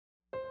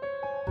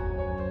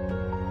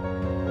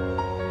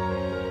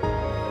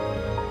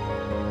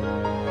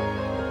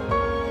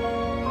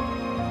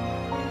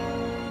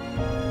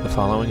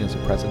following is a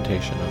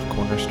presentation of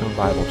Cornerstone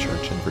Bible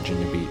Church in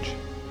Virginia Beach.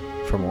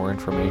 For more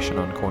information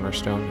on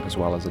Cornerstone, as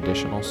well as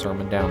additional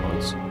sermon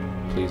downloads,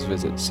 please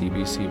visit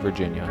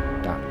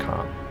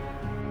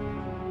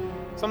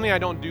cbcvirginia.com. Something I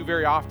don't do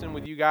very often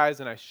with you guys,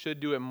 and I should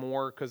do it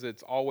more because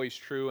it's always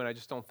true, and I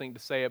just don't think to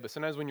say it, but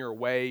sometimes when you're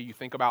away, you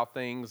think about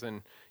things,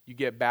 and you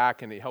get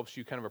back, and it helps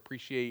you kind of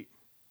appreciate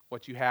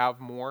what you have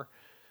more.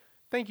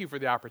 Thank you for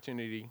the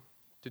opportunity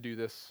to do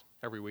this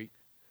every week.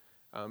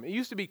 It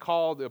used to be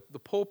called, the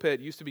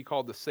pulpit used to be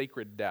called the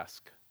sacred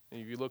desk.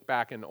 And if you look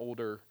back in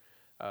older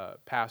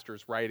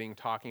pastors' writing,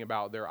 talking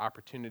about their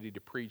opportunity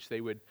to preach, they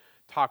would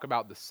talk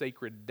about the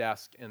sacred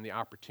desk and the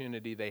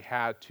opportunity they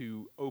had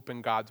to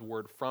open God's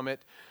word from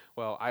it.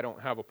 Well, I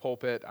don't have a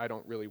pulpit. I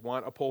don't really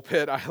want a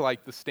pulpit. I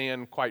like the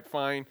stand quite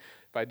fine.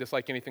 If I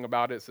dislike anything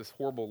about it, it's this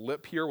horrible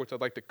lip here, which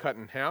I'd like to cut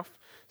in half.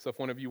 So if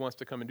one of you wants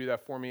to come and do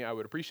that for me, I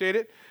would appreciate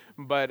it.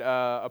 But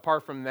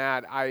apart from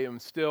that, I am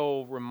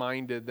still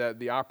reminded that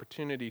the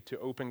opportunity to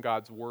open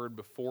God's word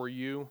before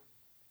you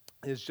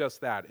is just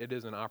that. It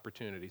is an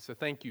opportunity. So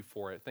thank you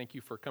for it. Thank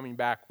you for coming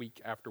back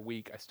week after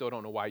week. I still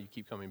don't know why you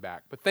keep coming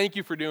back, but thank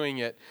you for doing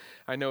it.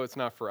 I know it's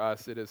not for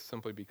us. It is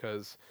simply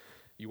because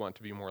you want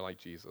to be more like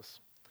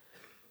Jesus.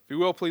 If you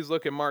will, please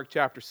look at Mark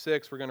chapter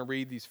 6. We're going to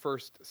read these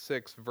first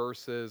 6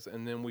 verses,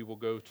 and then we will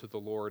go to the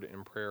Lord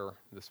in prayer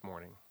this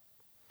morning.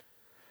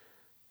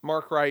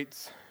 Mark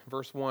writes,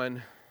 verse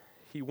 1,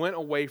 "He went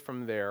away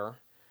from there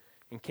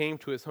and came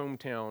to his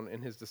hometown,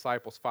 and his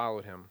disciples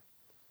followed him.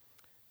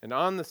 And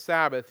on the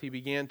Sabbath he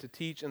began to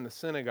teach in the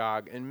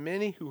synagogue, and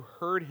many who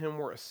heard him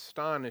were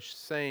astonished,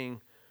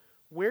 saying,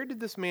 'Where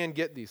did this man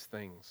get these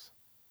things?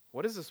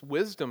 What is this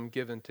wisdom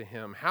given to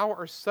him? How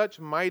are such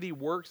mighty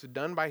works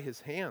done by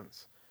his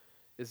hands?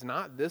 Is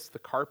not this the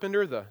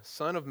carpenter, the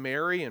son of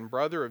Mary, and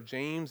brother of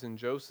James and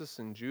Joseph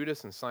and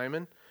Judas and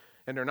Simon?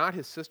 And are not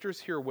his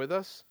sisters here with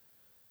us?'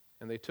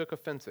 And they took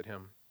offense at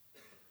him.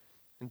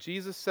 And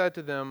Jesus said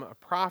to them, 'A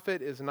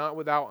prophet is not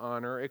without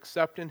honor,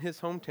 except in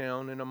his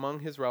hometown and among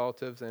his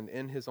relatives and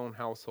in his own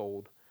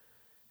household.'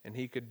 And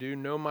he could do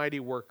no mighty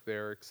work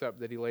there, except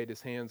that he laid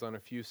his hands on a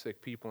few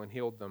sick people and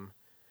healed them.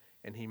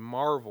 And he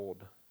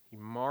marveled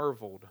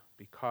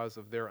because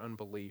of their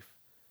unbelief.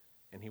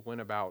 And he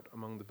went about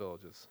among the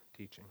villages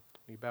teaching."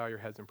 Will you bow your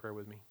heads in prayer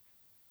with me?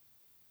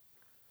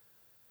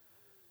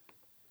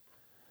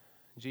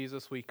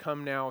 Jesus, we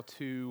come now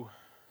to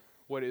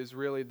what is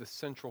really the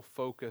central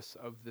focus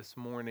of this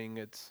morning.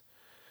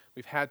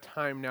 We've had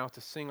time now to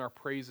sing our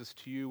praises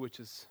to you, which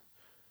is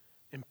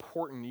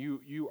important.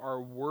 You are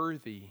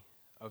worthy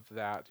of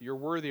that. You're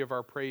worthy of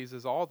our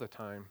praises all the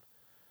time.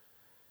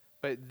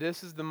 But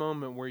this is the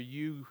moment where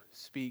you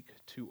speak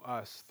to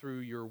us through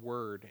your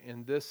word.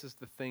 And this is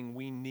the thing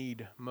we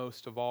need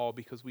most of all,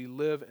 because we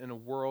live in a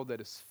world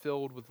that is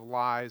filled with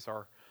lies.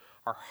 Our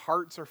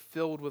hearts are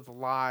filled with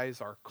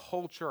lies. Our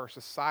culture, our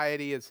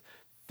society is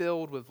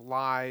filled with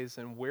lies.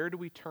 And where do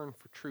we turn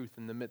for truth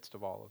in the midst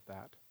of all of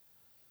that?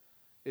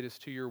 It is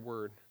to your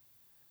word.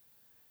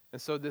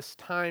 And so this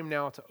time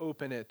now to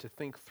open it, to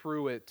think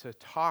through it, to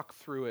talk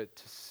through it,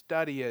 to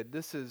study it,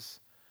 this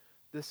is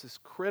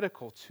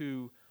critical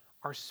to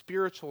our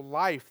spiritual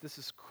life. This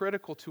is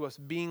critical to us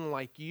being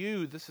like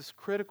you. This is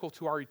critical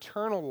to our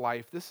eternal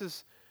life. This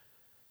is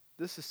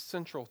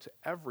central to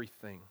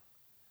everything.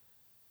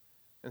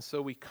 And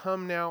so we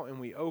come now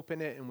and we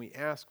open it and we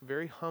ask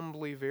very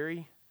humbly,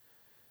 very,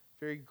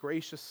 very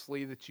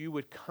graciously that you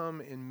would come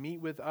and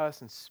meet with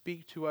us and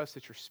speak to us,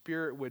 that your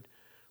Spirit would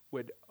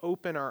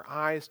open our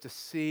eyes to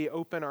see,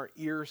 open our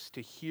ears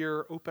to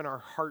hear, open our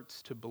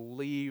hearts to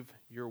believe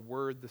your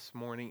word this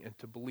morning and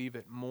to believe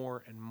it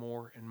more and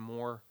more and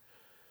more,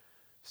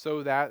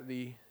 so that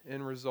the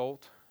end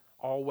result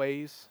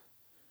always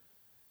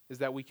is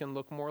that we can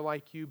look more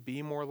like you,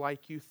 be more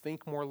like you,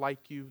 think more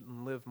like you,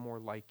 and live more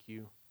like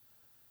you.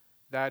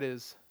 That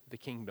is the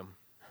kingdom.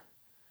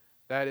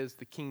 That is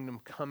the kingdom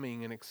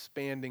coming and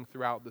expanding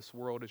throughout this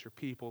world as your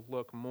people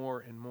look more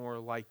and more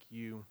like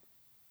you,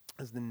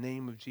 as the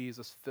name of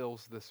Jesus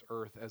fills this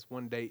earth, as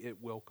one day it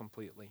will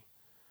completely.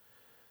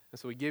 And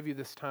so we give you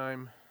this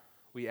time.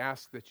 We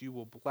ask that you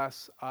will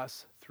bless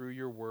us through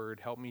your word.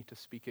 Help me to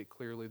speak it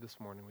clearly this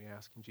morning, we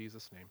ask in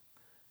Jesus' name.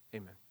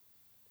 Amen.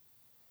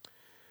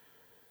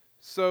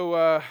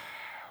 So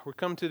we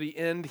come to the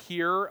end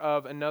here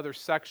of another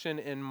section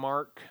in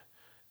Mark.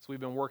 So we've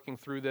been working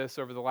through this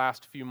over the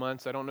last few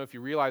months. I don't know if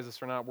you realize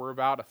this or not. We're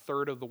about a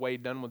third of the way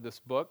done with this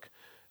book.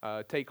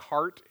 Take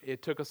heart.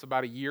 It took us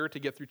about a year to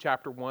get through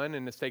chapter 1,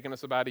 and it's taken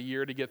us about a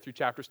year to get through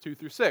chapters 2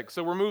 through 6.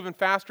 So we're moving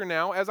faster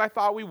now, as I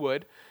thought we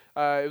would.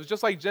 It was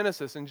just like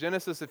Genesis. In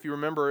Genesis, if you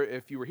remember,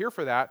 if you were here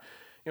for that,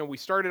 we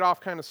started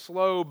off kind of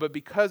slow, but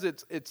because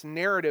it's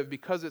narrative,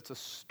 because it's a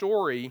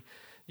story,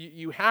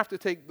 you have to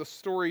take the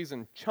stories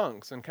in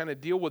chunks and kind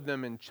of deal with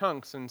them in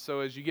chunks. And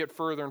so as you get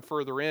further and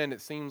further in, it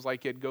seems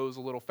like it goes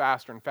a little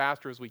faster and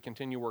faster as we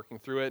continue working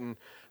through it. And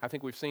I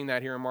think we've seen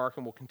that here in Mark,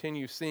 and we'll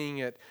continue seeing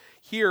it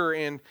here.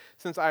 And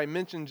since I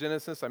mentioned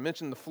Genesis, I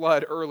mentioned the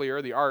flood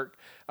earlier, the ark,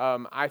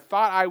 I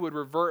thought I would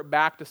revert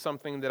back to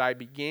something that I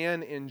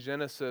began in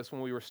Genesis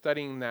when we were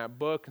studying that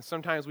book. And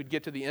sometimes we'd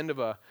get to the end of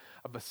a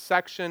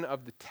section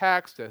of the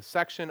text, a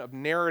section of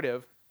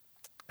narrative,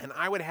 and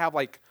I would have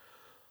like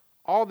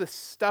all this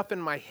stuff in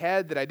my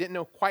head that I didn't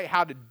know quite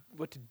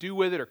what to do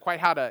with it or quite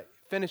how to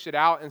finish it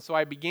out. And so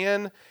I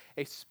began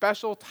a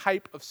special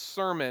type of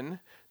sermon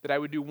that I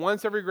would do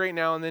once every great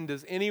now and then.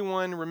 Does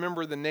anyone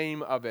remember the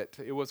name of it?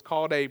 It was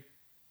called a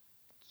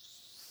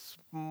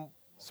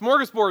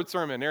smorgasbord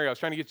sermon. There you go. I was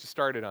trying to get you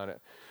started on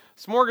it.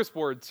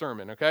 Smorgasbord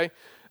sermon, okay?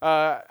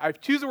 I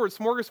choose the word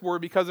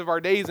smorgasbord because of our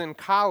days in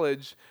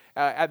college.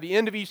 At the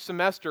end of each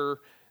semester,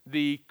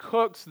 the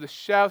cooks, the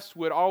chefs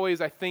would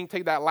always, I think,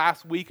 take that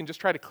last week and just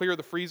try to clear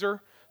the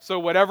freezer. So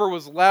whatever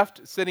was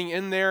left sitting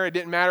in there, it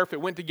didn't matter if it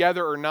went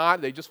together or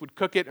not. They just would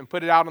cook it and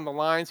put it out on the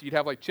line. So you'd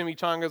have like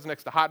chimichangas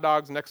next to hot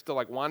dogs, next to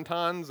like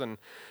wontons, and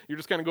you're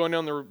just kind of going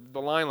down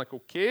the line like,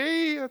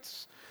 okay,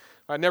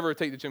 I'd never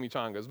take the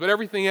chimichangas. But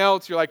everything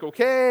else, you're like,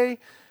 okay.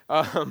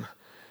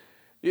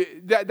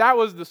 That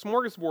was the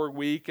smorgasbord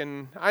week,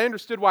 and I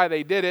understood why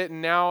they did it.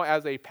 And now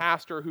as a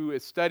pastor who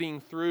is studying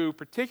through,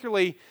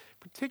 particularly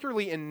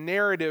in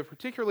narrative,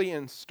 particularly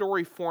in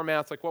story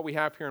formats like what we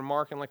have here in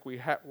Mark and like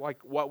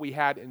what we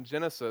had in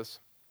Genesis,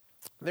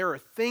 there are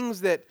things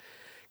that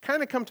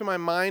kind of come to my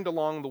mind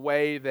along the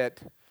way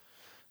that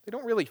they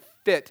don't really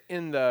fit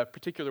in the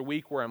particular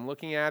week where I'm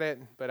looking at it,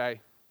 but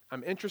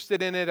I'm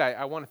interested in it.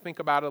 I want to think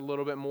about it a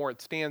little bit more.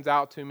 It stands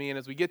out to me, and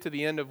as we get to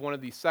the end of one of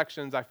these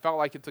sections, I felt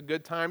like it's a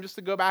good time just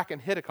to go back and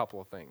hit a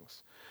couple of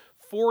things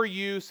for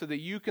you so that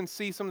you can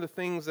see some of the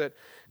things that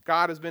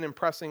God has been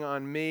impressing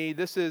on me.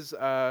 This is,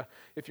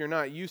 if you're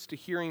not used to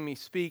hearing me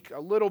speak, a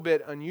little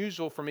bit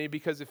unusual for me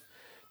because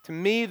to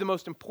me, the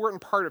most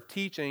important part of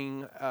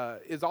teaching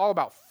is all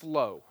about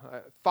flow,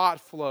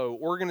 thought flow.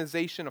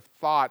 Organization of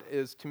thought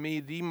is, to me,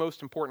 the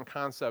most important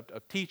concept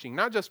of teaching,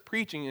 not just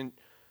preaching.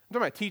 I'm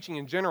talking about teaching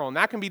in general, and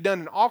that can be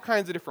done in all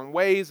kinds of different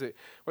ways,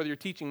 whether you're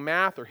teaching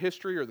math or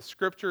history or the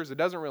scriptures, it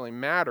doesn't really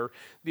matter.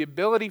 The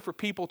ability for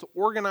people to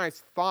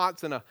organize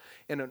thoughts in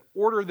an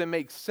order that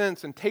makes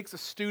sense and takes a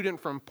student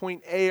from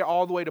point A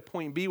all the way to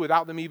point B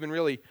without them even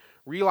really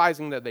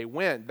realizing that they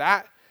went,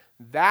 that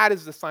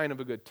is the sign of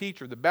a good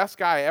teacher. The best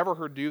guy I ever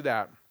heard do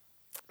that,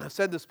 I've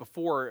said this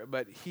before,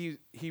 but he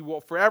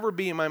will forever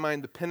be in my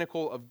mind the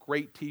pinnacle of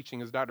great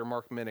teaching, is Dr.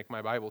 Mark Minnick,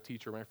 my Bible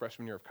teacher my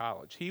freshman year of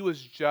college. He was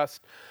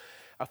just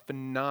a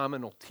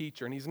phenomenal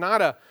teacher, and he's not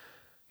a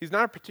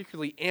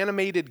particularly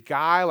animated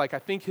guy. Like, I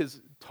think his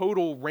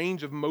total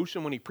range of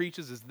motion when he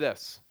preaches is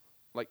this.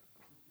 Like,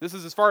 this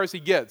is as far as he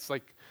gets.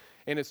 Like,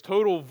 and his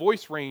total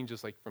voice range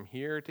is like from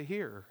here to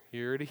here,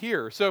 here to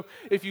here. So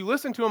if you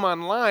listen to him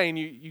online,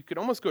 you could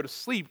almost go to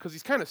sleep because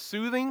he's kind of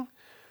soothing.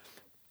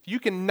 If you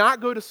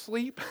cannot go to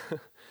sleep,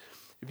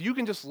 if you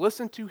can just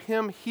listen to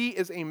him, he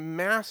is a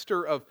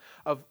master of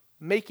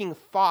making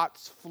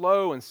thoughts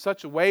flow in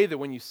such a way that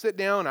when you sit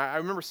down, I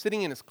remember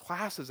sitting in his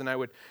classes and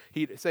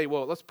he'd say,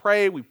 well, let's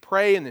pray, we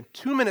pray, and then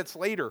 2 minutes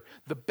later,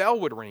 the bell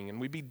would ring and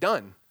we'd be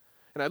done.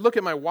 And I'd look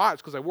at my watch,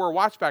 because I wore a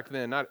watch back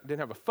then, I didn't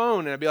have a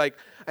phone, and I'd be like,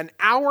 an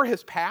hour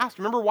has passed?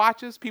 Remember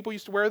watches? People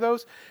used to wear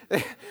those?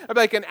 I'd be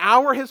like, an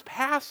hour has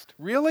passed?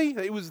 Really?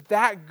 It was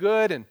that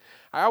good, and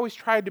I always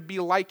tried to be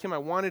like him. I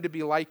wanted to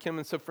be like him,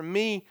 and so for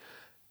me,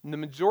 the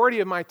majority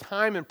of my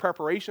time in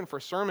preparation for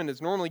a sermon is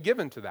normally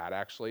given to that,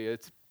 actually.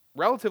 It's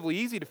relatively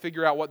easy to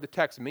figure out what the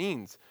text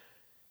means.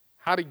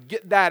 How to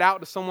get that out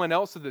to someone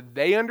else so that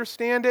they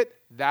understand it,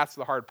 that's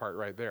the hard part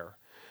right there.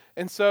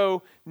 And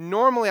so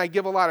normally I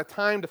give a lot of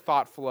time to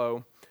thought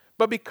flow,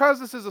 but because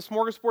this is a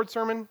smorgasbord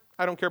sermon,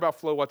 I don't care about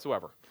flow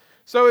whatsoever.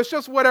 So it's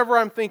just whatever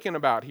I'm thinking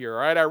about here,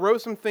 all right? I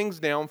wrote some things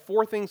down,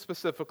 4 things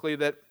specifically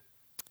that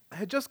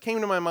had just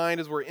came to my mind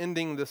as we're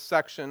ending this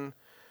section,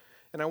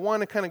 and I want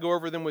to kind of go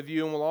over them with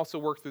you, and we'll also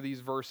work through these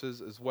verses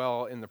as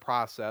well in the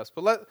process.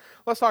 But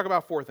let's talk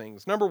about 4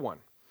 things. Number 1,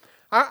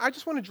 I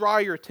just want to draw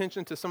your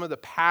attention to some of the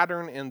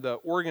pattern and the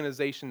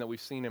organization that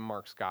we've seen in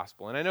Mark's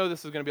gospel. And I know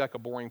this is going to be like a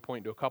boring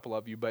point to a couple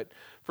of you, but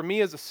for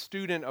me as a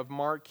student of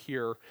Mark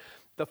here,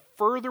 the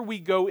further we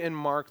go in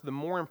Mark, the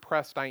more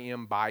impressed I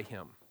am by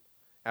him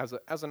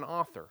as an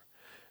author.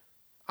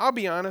 I'll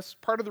be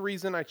honest, part of the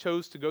reason I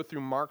chose to go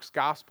through Mark's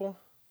gospel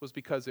was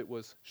because it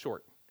was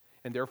short,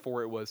 and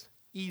therefore it was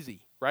easy,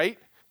 right?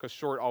 Because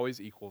short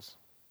always equals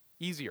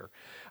easier.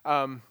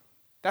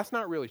 That's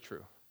not really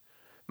true.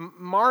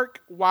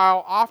 Mark,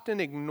 while often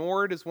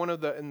ignored as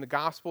in the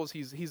Gospels,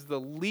 he's the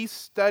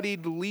least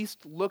studied,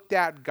 least looked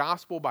at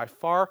gospel by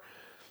far.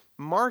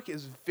 Mark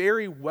is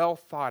very well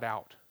thought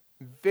out,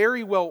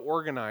 very well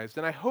organized,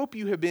 and I hope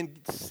you have been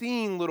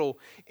seeing little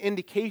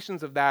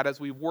indications of that as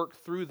we work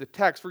through the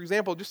text. For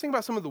example, just think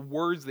about some of the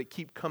words that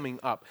keep coming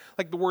up,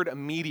 like the word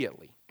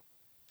immediately.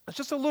 It's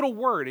just a little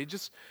word.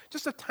 Just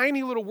a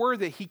tiny little word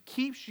that he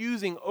keeps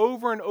using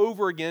over and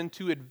over again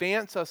to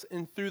advance us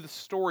in through the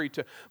story,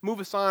 to move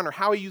us on, or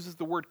how he uses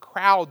the word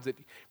crowds at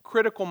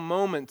critical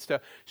moments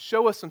to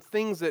show us some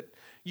things that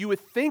you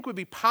would think would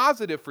be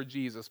positive for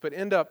Jesus, but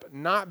end up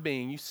not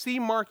being. You see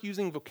Mark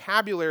using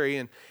vocabulary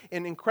in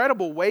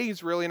incredible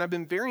ways, really, and I've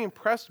been very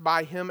impressed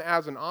by him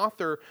as an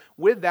author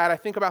with that. I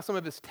think about some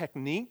of his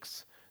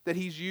techniques that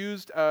he's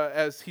used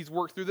as he's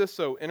worked through this.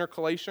 So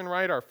intercalation,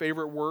 right, our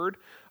favorite word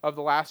of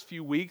the last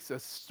few weeks,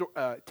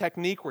 a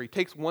technique where he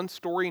takes one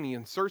story and he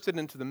inserts it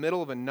into the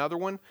middle of another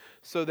one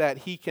so that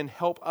he can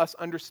help us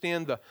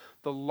understand the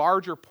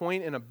larger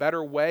point in a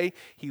better way.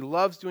 He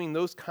loves doing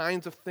those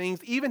kinds of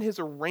things. Even his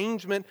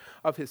arrangement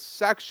of his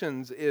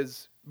sections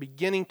is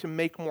beginning to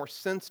make more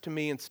sense to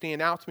me and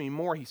stand out to me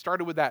more. He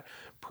started with that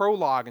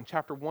prologue in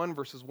chapter 1,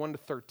 verses 1 to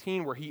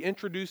 13, where he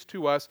introduced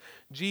to us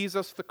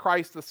Jesus the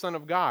Christ, the Son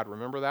of God.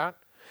 Remember that?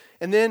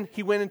 And then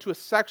he went into a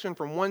section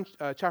from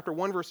chapter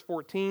 1, verse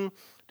 14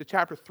 to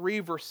chapter 3,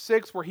 verse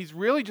 6, where he's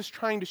really just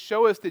trying to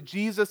show us that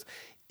Jesus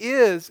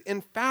is, in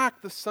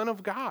fact, the Son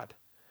of God.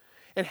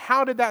 And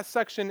how did that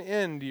section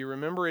end? Do you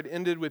remember? It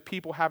ended with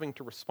people having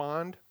to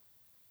respond.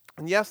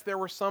 And yes, there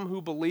were some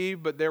who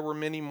believed, but there were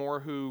many more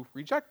who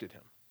rejected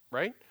him,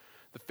 right?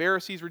 The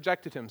Pharisees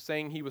rejected him,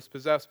 saying he was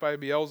possessed by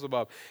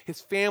Beelzebub. His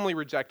family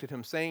rejected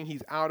him, saying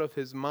he's out of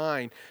his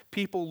mind.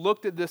 People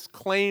looked at this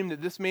claim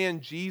that this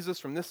man, Jesus,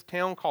 from this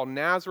town called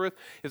Nazareth,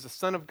 is the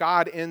Son of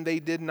God, and they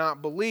did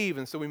not believe.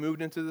 And so we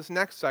moved into this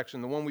next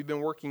section, the one we've been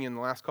working in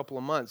the last couple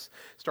of months.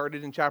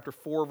 Started in chapter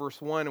 4,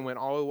 verse 1, and went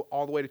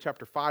all the way to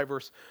chapter 5,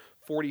 verse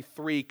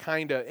 43,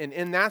 kind of. And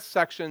in that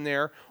section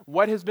there,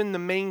 what has been the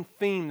main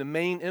theme, the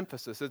main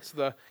emphasis? It's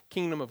the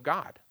kingdom of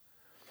God.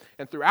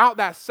 And throughout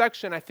that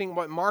section, I think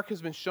what Mark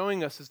has been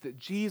showing us is that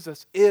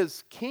Jesus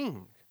is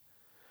king.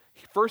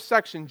 First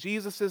section,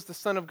 Jesus is the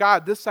Son of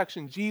God. This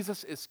section,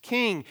 Jesus is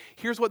king.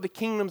 Here's what the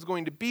kingdom's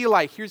going to be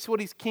like. Here's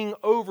what he's king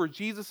over.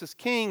 Jesus is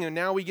king. And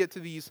now we get to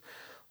these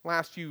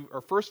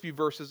first few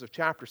verses of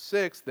chapter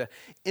 6, the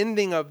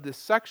ending of this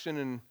section,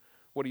 and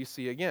what do you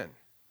see again?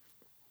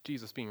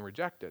 Jesus being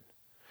rejected.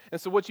 And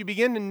so what you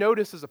begin to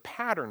notice is a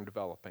pattern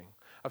developing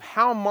of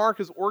how Mark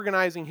is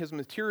organizing his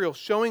material,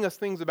 showing us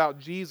things about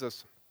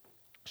Jesus,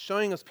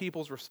 showing us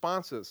people's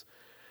responses.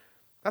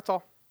 That's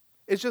all.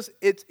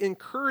 It's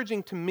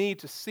encouraging to me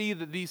to see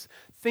that these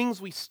things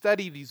we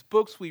study, these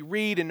books we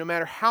read, and no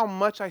matter how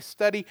much I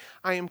study,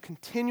 I am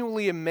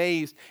continually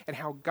amazed at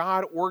how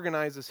God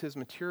organizes his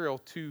material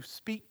to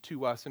speak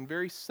to us in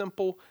very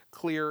simple,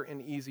 clear,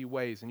 and easy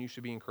ways. And you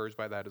should be encouraged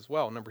by that as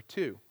well. Number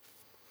 2,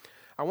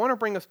 I want to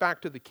bring us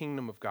back to the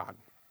kingdom of God.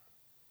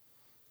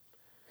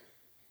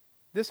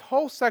 This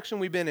whole section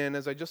we've been in,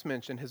 as I just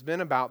mentioned, has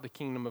been about the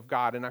kingdom of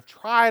God. And I've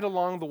tried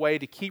along the way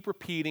to keep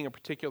repeating a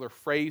particular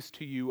phrase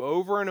to you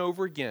over and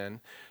over again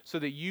so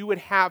that you would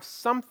have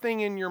something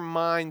in your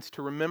minds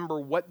to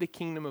remember what the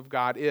kingdom of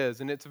God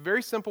is. And it's a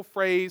very simple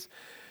phrase,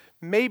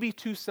 maybe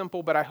too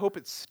simple, but I hope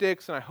it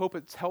sticks and I hope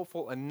it's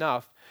helpful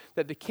enough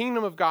that the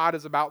kingdom of God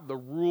is about the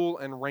rule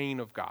and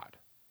reign of God.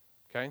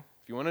 Okay?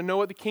 If you want to know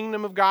what the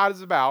kingdom of God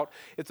is about,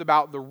 it's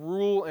about the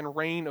rule and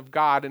reign of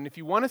God. And if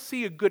you want to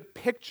see a good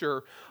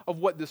picture of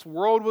what this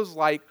world was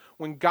like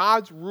when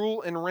God's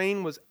rule and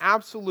reign was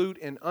absolute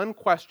and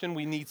unquestioned,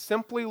 we need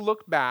simply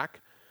look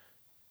back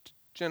to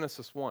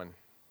Genesis 1,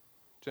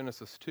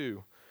 Genesis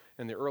 2,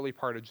 and the early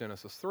part of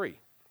Genesis 3.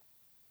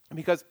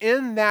 Because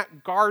in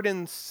that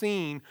garden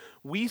scene,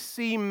 we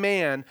see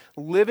man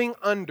living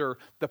under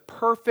the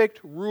perfect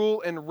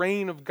rule and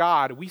reign of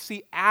God. We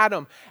see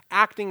Adam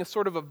acting as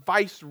sort of a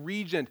vice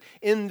regent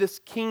in this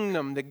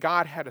kingdom that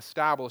God had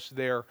established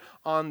there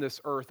on this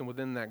earth and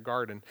within that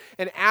garden.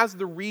 And as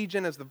the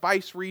regent, as the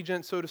vice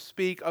regent, so to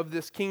speak, of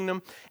this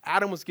kingdom,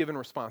 Adam was given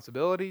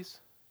responsibilities.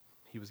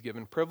 He was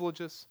given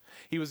privileges.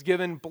 He was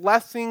given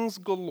blessings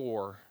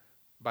galore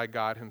by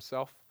God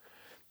himself.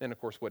 And of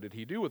course, what did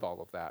he do with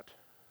all of that?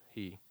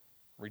 He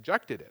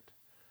rejected it.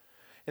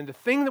 And the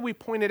thing that we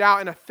pointed out,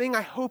 and a thing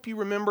I hope you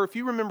remember, if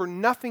you remember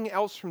nothing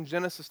else from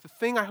Genesis, the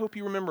thing I hope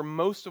you remember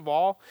most of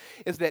all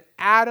is that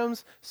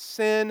Adam's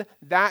sin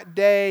that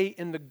day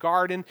in the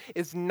garden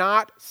is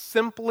not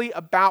simply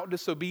about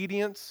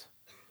disobedience.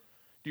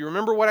 Do you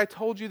remember what I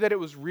told you that it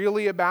was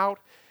really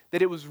about?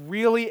 That it was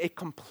really a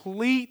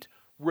complete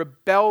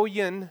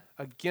rebellion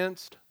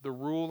against the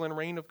rule and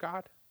reign of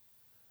God?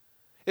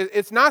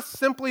 It's not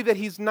simply that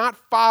he's not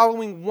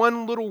following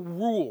one little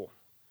rule.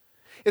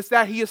 It's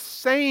that he is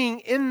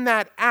saying in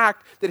that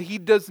act that he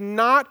does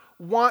not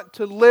want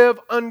to live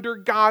under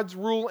God's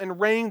rule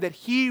and reign, that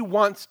he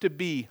wants to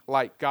be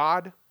like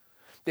God,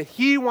 that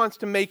he wants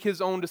to make his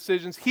own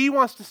decisions, he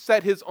wants to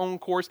set his own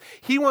course,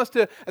 he wants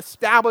to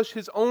establish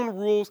his own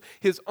rules,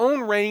 his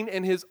own reign,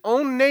 and his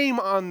own name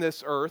on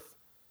this earth.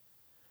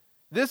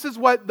 This is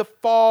what the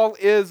fall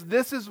is.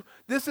 This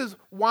is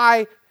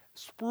why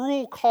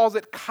Sproul calls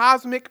it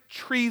cosmic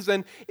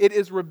treason. It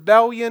is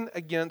rebellion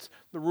against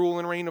the rule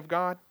and reign of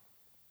God.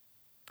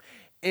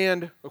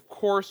 And, of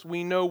course,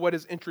 we know what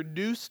is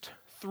introduced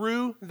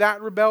through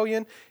that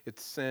rebellion,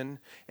 it's sin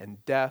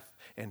and death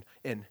and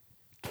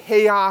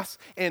chaos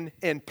and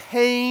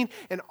pain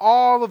and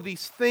all of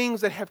these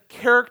things that have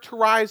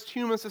characterized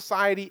human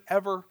society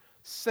ever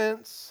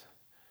since.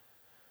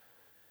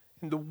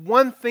 And the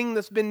one thing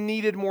that's been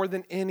needed more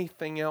than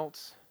anything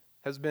else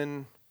has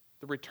been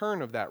the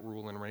return of that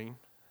rule and reign.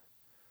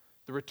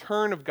 The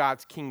return of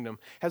God's kingdom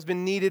has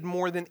been needed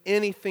more than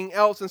anything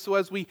else. And so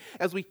as we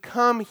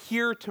come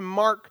here to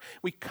Mark,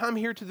 we come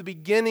here to the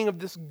beginning of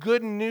this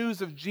good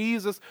news of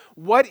Jesus.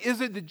 What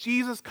is it that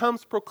Jesus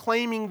comes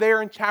proclaiming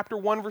there in chapter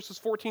 1, verses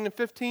 14 and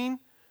 15?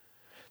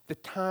 The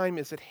time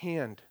is at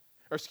hand.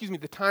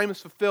 The time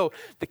is fulfilled.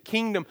 The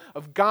kingdom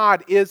of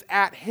God is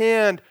at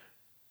hand.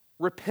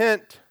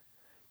 Repent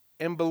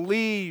and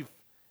believe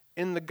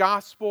in the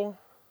gospel.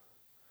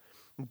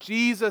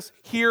 Jesus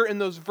here in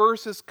those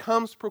verses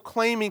comes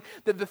proclaiming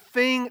that the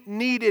thing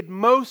needed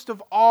most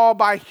of all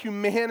by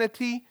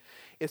humanity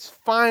is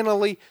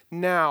finally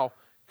now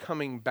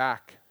coming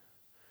back.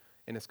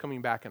 And it's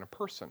coming back in a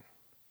person.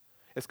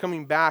 It's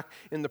coming back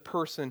in the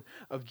person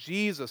of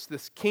Jesus.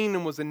 This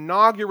kingdom was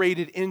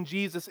inaugurated in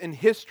Jesus in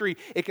history.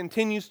 It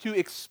continues to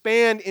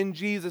expand in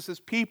Jesus as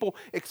people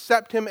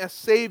accept Him as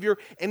Savior,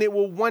 and it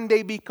will one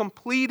day be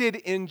completed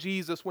in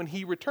Jesus when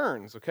He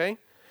returns, okay?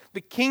 The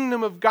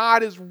kingdom of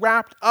God is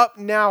wrapped up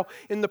now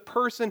in the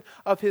person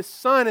of His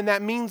Son, and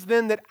that means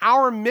then that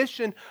our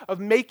mission of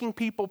making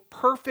people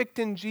perfect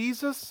in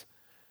Jesus,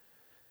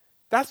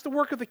 that's the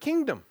work of the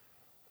kingdom.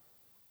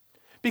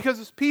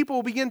 Because as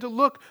people begin to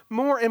look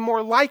more and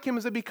more like Him,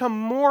 as they become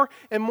more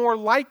and more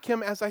like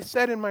Him, as I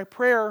said in my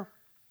prayer,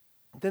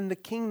 then the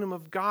kingdom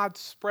of God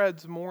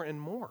spreads more and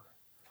more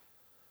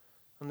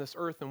on this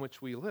earth in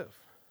which we live.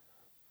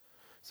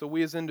 So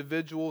we as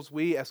individuals,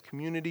 we as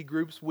community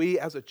groups, we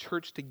as a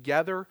church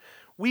together,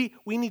 we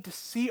need to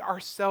see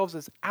ourselves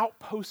as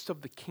outposts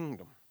of the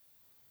kingdom.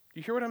 Do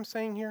you hear what I'm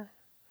saying here?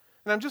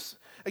 And I'm just,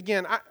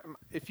 again,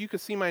 if you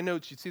could see my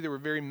notes, you'd see they were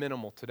very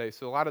minimal today.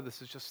 So a lot of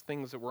this is just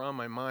things that were on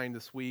my mind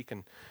this week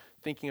and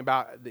thinking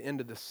about at the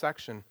end of this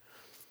section.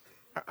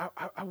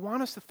 I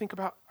want us to think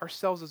about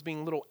ourselves as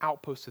being little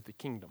outposts of the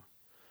kingdom.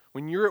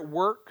 When you're at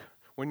work,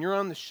 when you're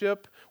on the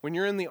ship, when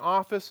you're in the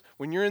office,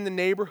 when you're in the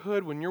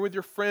neighborhood, when you're with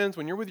your friends,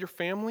 when you're with your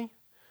family,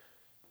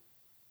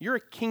 you're a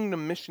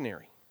kingdom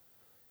missionary.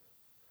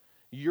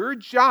 Your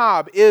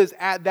job is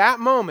at that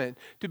moment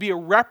to be a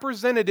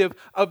representative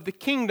of the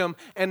kingdom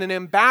and an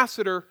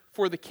ambassador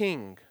for the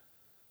king.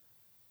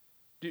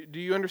 Do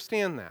you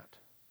understand that?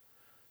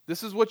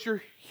 This is what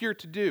you're here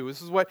to do.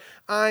 This is what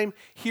I'm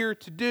here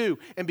to do.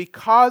 And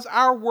because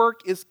our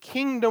work is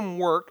kingdom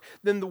work,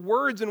 then the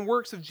words and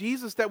works of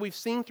Jesus that we've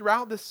seen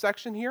throughout this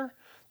section here,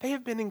 they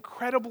have been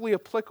incredibly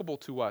applicable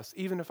to us,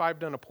 even if I've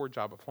done a poor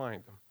job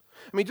applying them.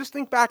 I mean, just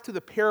think back to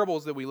the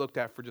parables that we looked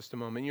at for just a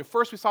moment.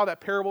 First we saw that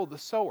parable of the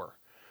sower,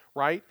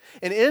 right?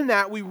 And in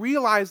that we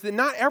realize that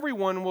not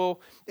everyone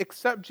will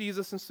accept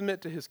Jesus and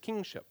submit to His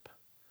kingship.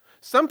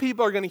 Some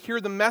people are going to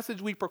hear the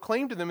message we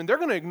proclaim to them and they're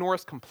going to ignore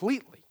us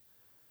completely.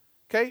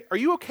 Okay? Are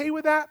you okay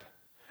with that?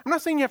 I'm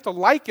not saying you have to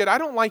like it. I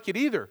don't like it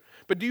either.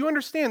 But do you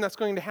understand that's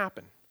going to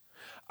happen?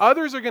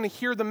 Others are going to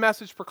hear the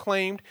message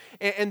proclaimed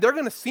and they're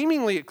going to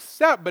seemingly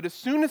accept, but as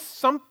soon as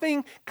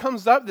something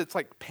comes up that's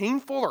like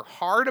painful or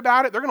hard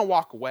about it, they're going to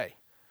walk away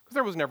because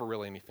there was never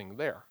really anything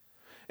there.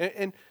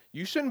 And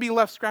you shouldn't be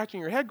left scratching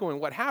your head going,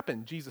 what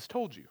happened? Jesus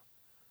told you.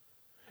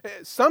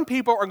 Some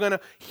people are going to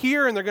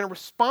hear and they're going to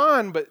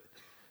respond, but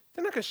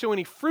they're not going to show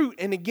any fruit.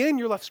 And again,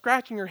 you're left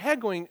scratching your head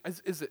going,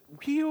 is it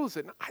real? Is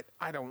it?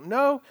 I don't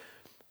know.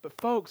 But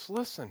folks,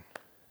 listen.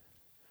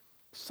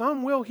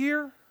 Some will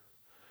hear,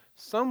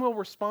 some will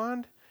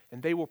respond,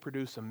 and they will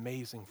produce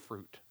amazing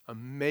fruit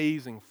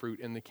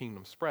in the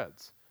kingdom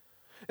spreads.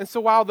 And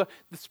so while the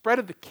spread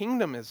of the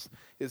kingdom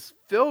is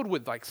filled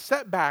with like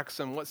setbacks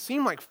and what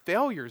seem like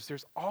failures,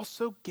 there's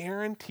also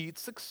guaranteed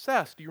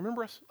success. Do you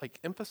remember us like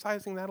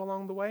emphasizing that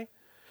along the way?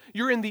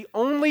 You're in the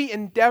only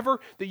endeavor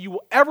that you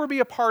will ever be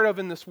a part of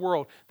in this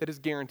world that is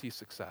guaranteed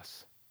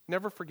success.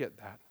 Never forget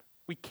that.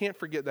 We can't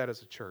forget that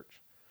as a church.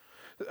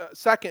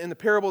 Second, in the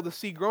parable of the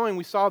seed growing,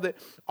 we saw that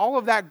all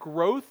of that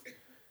growth,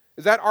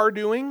 is that our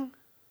doing?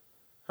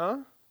 Huh?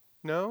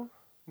 No.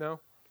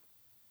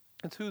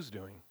 It's whose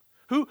doing?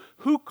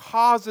 Who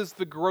causes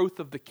the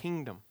growth of the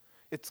kingdom?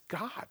 It's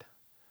God.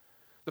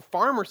 The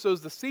farmer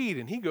sows the seed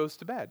and he goes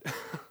to bed.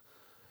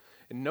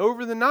 And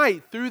over the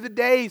night, through the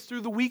days,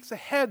 through the weeks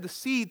ahead, the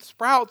seed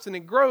sprouts and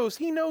it grows.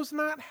 He knows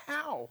not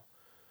how.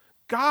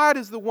 God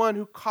is the one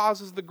who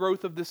causes the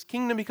growth of this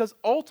kingdom because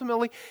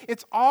ultimately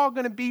it's all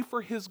going to be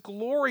for His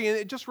glory. And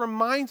it just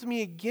reminds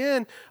me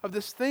again of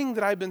this thing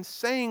that I've been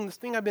saying, this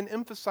thing I've been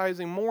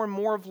emphasizing more and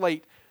more of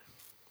late.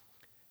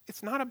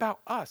 It's not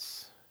about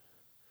us.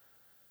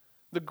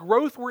 The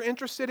growth we're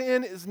interested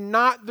in is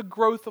not the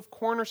growth of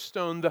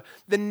Cornerstone.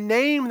 The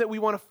name that we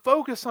want to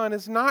focus on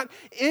is not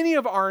any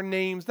of our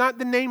names, not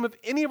the name of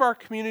any of our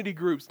community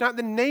groups, not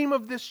the name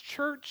of this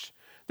church.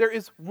 There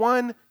is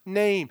one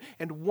name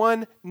and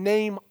one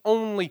name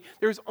only.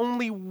 There's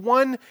only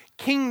one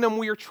kingdom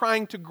we are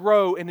trying to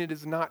grow, and it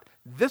is not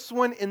this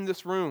one in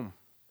this room.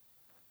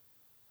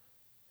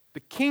 The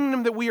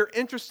kingdom that we are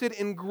interested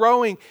in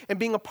growing and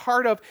being a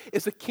part of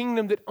is a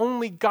kingdom that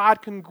only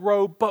God can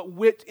grow, but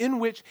in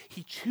which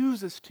He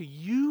chooses to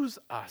use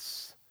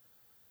us.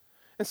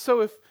 And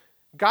so if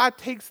God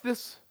takes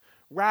this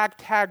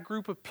ragtag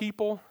group of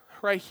people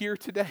right here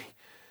today,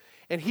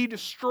 and He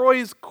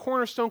destroys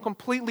Cornerstone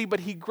completely,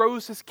 but He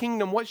grows His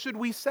kingdom, what should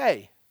we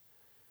say?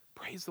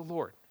 Praise the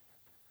Lord.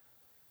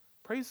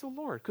 Praise the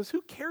Lord. Because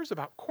who cares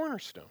about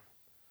Cornerstone?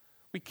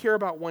 We care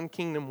about one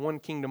kingdom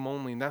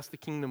only, and that's the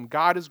kingdom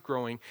God is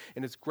growing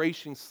and is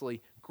graciously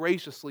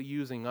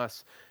using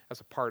us as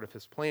a part of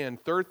His plan.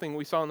 Third thing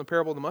we saw in the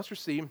parable of the mustard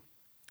seed,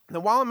 that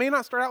while it may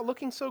not start out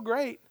looking so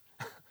great,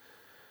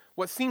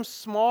 what seems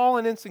small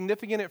and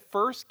insignificant at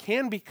first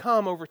can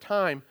become, over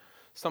time,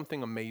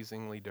 something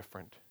amazingly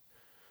different.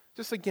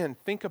 Just again,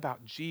 think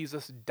about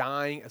Jesus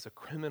dying as a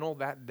criminal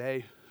that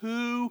day.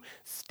 Who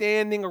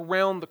standing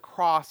around the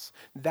cross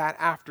that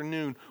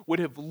afternoon would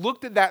have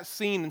looked at that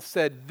scene and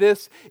said,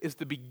 this is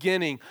the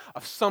beginning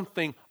of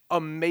something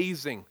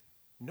amazing?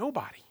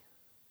 Nobody.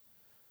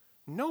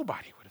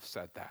 Nobody would have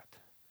said that.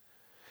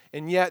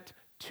 And yet,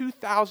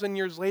 2,000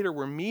 years later,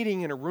 we're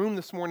meeting in a room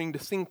this morning to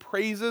sing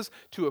praises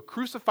to a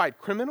crucified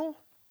criminal?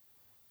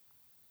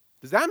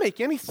 Does that make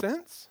any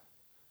sense?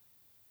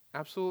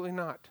 Absolutely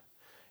not.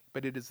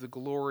 But it is the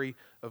glory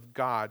of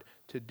God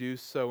to do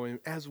so. And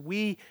as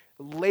we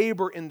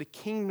labor in the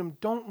kingdom,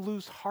 don't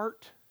lose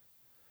heart.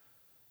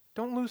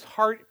 Don't lose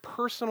heart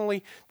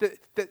personally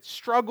that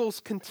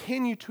struggles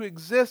continue to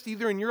exist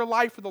either in your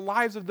life or the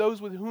lives of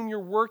those with whom you're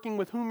working,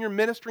 with whom you're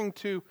ministering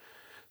to.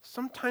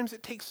 Sometimes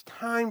it takes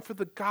time for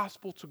the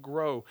gospel to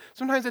grow.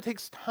 Sometimes it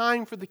takes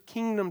time for the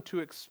kingdom to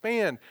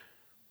expand.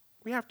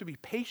 We have to be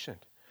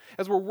patient.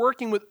 As we're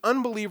working with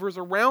unbelievers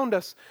around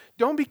us,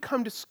 don't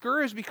become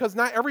discouraged because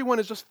not everyone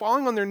is just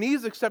falling on their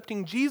knees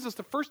accepting Jesus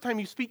the first time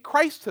you speak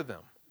Christ to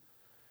them.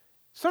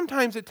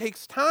 Sometimes it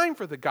takes time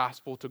for the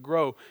gospel to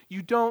grow.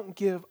 You don't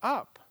give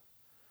up.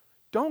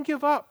 Don't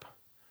give up.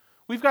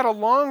 We've got a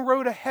long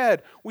road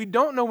ahead. We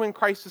don't know when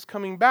Christ is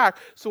coming back.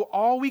 So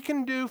all we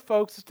can do,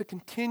 folks, is to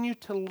continue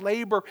to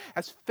labor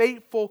as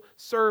faithful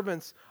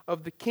servants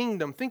of the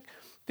kingdom. Think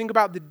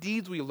about the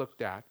deeds we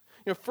looked at.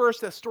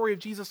 First, that story of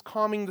Jesus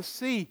calming the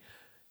sea.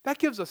 That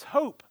gives us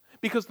hope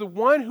because the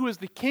one who is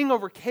the king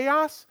over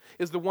chaos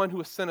is the one who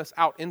has sent us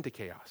out into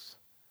chaos.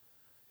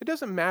 It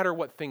doesn't matter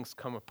what things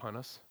come upon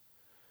us.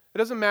 It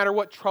doesn't matter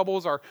what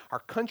troubles our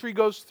country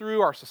goes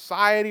through, our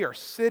society, our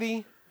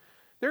city.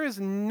 There is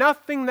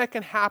nothing that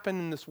can happen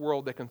in this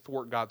world that can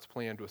thwart God's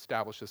plan to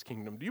establish His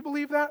kingdom. Do you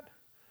believe that?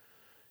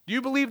 Do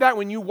you believe that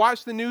when you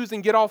watch the news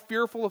and get all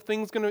fearful of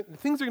things are going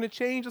to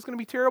change, it's going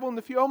to be terrible in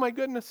the future? Oh my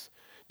goodness.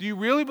 Do you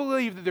really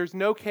believe that there's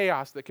no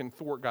chaos that can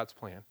thwart God's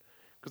plan?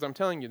 Because I'm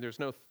telling you, there's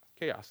no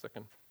chaos that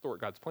can thwart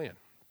God's plan.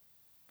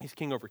 He's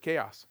king over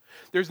chaos.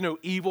 There's no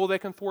evil that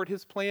can thwart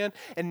His plan,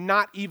 and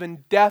not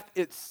even death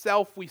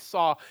itself, we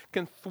saw,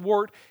 can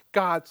thwart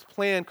God's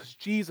plan because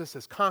Jesus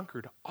has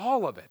conquered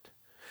all of it.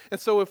 And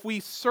so if we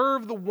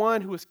serve the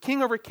one who is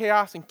king over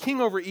chaos and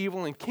king over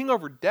evil and king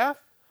over death,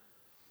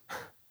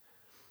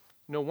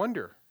 no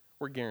wonder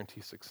we're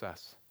guaranteed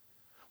success.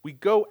 We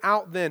go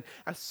out then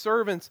as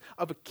servants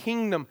of a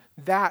kingdom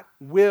that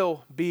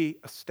will be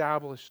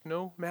established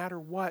no matter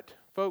what.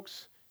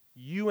 Folks,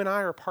 you and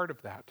I are part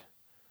of that.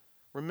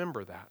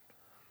 Remember that.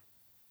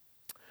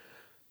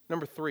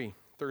 Number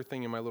third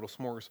thing in my little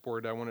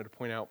smorgasbord I wanted to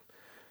point out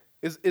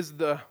is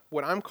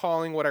what I'm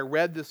calling, what I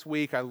read this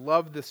week. I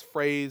love this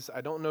phrase.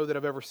 I don't know that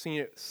I've ever seen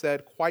it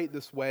said quite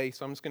this way,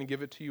 so I'm just going to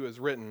give it to you as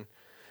written.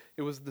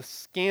 It was the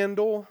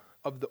scandal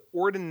of the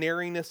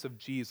ordinariness of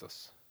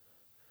Jesus.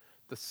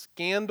 The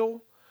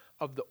scandal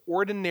of the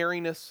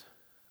ordinariness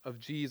of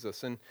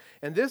Jesus. And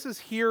this is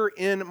here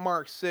in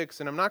Mark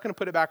 6, and I'm not going to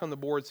put it back on the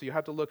board, so you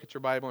have to look at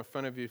your Bible in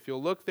front of you. If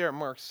you'll look there at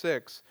Mark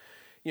 6,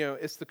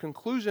 it's the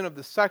conclusion of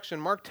the section.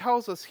 Mark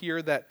tells us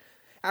here that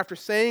after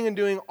saying and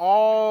doing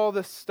all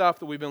this stuff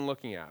that we've been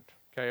looking at,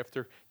 okay,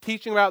 after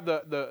teaching about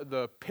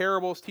the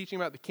parables, teaching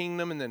about the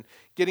kingdom, and then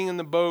getting in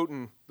the boat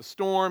and the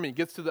storm, he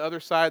gets to the other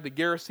side, the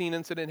Gerasene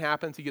incident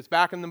happens, he gets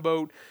back in the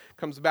boat,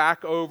 comes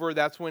back over,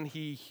 that's when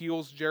he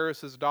heals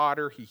Jairus'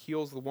 daughter, he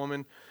heals the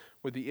woman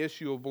with the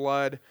issue of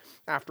blood.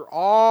 After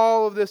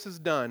all of this is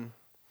done,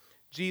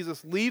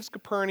 Jesus leaves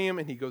Capernaum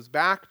and he goes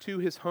back to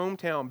his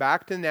hometown,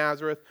 back to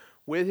Nazareth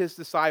with his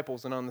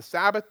disciples. And on the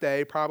Sabbath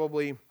day,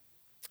 probably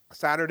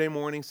Saturday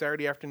morning,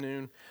 Saturday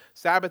afternoon,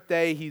 Sabbath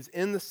day, he's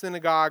in the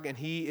synagogue and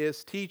he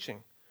is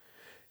teaching.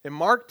 And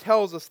Mark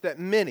tells us that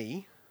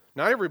many,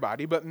 not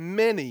everybody, but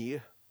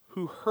many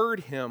who heard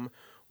him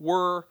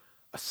were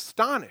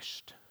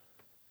astonished.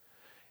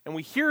 And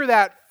we hear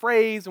that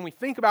phrase and we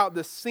think about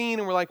this scene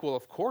and we're like, well,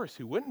 of course,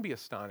 who wouldn't be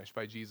astonished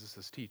by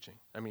Jesus' teaching?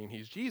 I mean,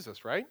 he's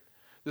Jesus, right?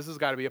 This has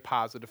got to be a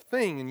positive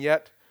thing, and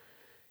yet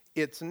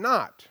it's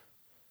not.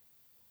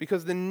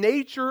 Because the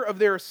nature of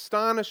their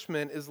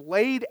astonishment is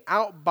laid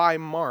out by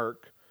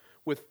Mark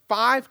with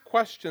 5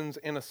 questions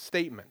and a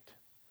statement.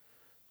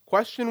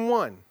 Question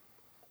 1,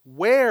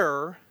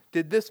 where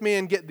did this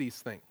man get these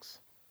things?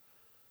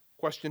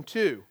 Question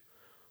 2,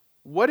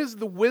 what is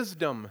the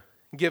wisdom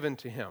given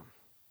to him?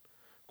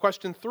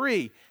 Question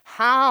 3,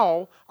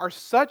 how are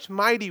such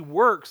mighty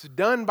works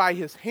done by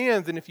his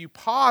hands? And if you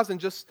pause and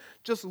just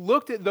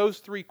looked at those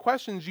 3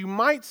 questions, you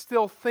might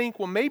still think,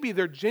 well, maybe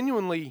they're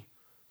genuinely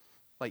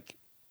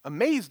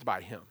amazed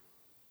by him.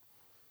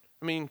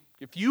 I mean,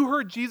 if you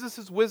heard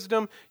Jesus'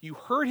 wisdom, you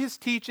heard his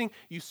teaching,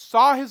 you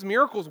saw his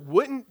miracles,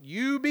 wouldn't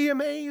you be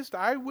amazed?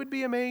 I would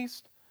be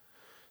amazed.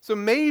 So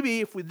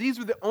maybe if these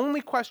were the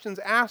only questions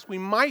asked, we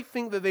might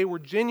think that they were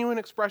genuine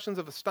expressions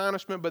of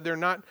astonishment, but they're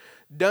not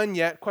done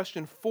yet.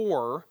 Question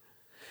 4,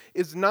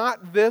 is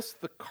not this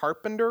the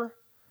carpenter,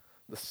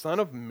 the son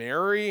of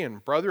Mary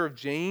and brother of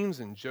James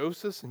and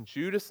Joseph and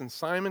Judas and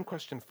Simon?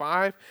 Question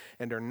 5,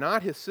 and are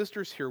not his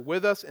sisters here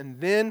with us? And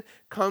then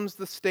comes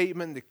the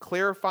statement that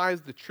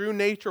clarifies the true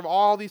nature of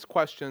all these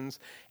questions,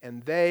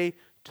 and they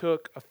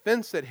took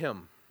offense at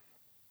him.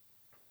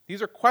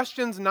 These are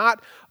questions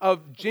not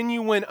of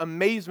genuine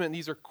amazement.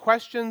 These are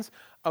questions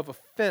of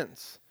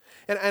offense.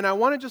 And I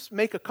want to just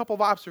make a couple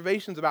of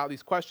observations about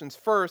these questions.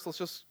 First, let's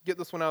just get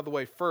this one out of the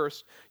way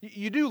first.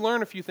 You do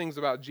learn a few things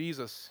about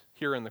Jesus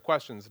here in the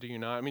questions, do you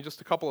not? I mean,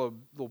 just a couple of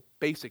little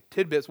basic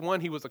tidbits.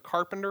 One, he was a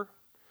carpenter.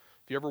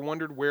 If you ever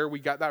wondered where we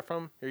got that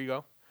from, here you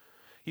go.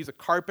 He's a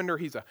carpenter.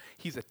 He's a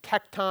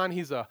tecton.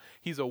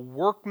 He's a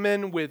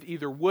workman with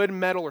either wood,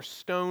 metal, or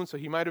stone. So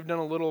he might have done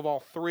a little of all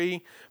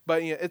 3.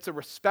 But it's a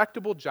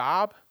respectable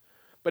job,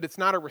 but it's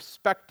not a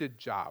respected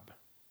job.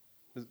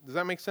 Does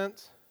that make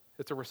sense?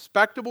 It's a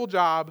respectable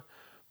job,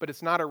 but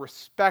it's not a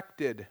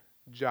respected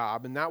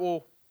job, and that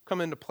will come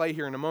into play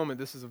here in a moment.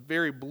 This is a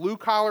very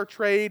blue-collar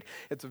trade.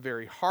 It's a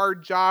very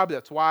hard job.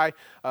 That's why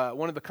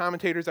one of the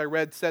commentators I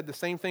read said the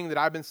same thing that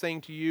I've been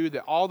saying to you,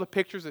 that all the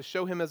pictures that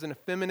show him as an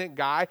effeminate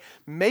guy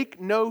make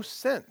no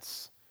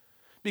sense.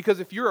 Because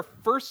if you're a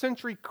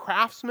first-century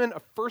craftsman,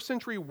 a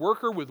first-century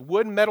worker with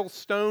wood, metal,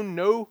 stone,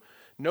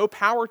 no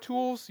power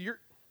tools, you're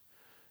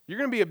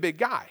going to be a big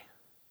guy,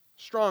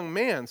 strong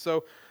man.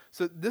 So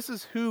this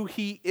is who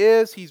he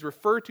is. He's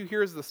referred to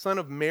here as the son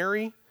of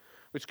Mary,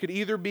 which could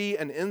either be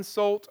an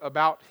insult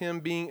about him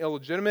being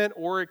illegitimate,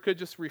 or it could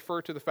just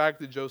refer to the fact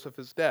that Joseph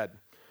is dead.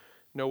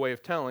 No way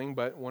of telling,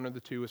 but one of the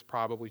two is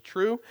probably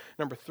true.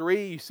 Number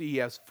 3, you see he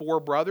has 4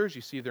 brothers.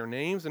 You see their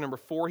names. And number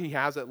 4, he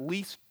has at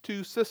least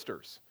 2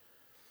 sisters.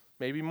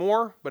 Maybe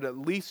more, but at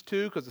least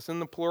 2 because it's in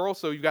the plural.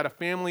 So you've got a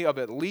family of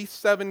at least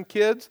 7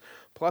 kids,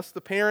 plus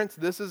the parents.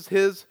 This is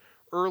his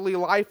early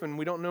life, and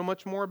we don't know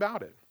much more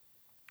about it.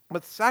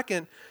 But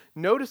second,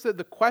 notice that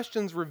the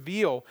questions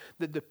reveal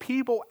that the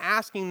people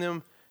asking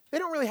them, they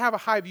don't really have a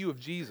high view of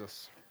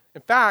Jesus.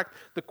 In fact,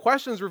 the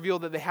questions reveal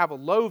that they have a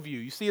low view.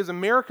 You see, as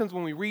Americans,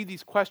 when we read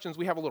these questions,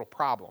 we have a little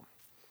problem.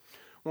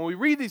 When we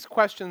read these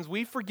questions,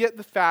 we forget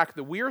the fact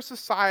that we are a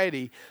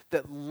society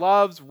that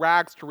loves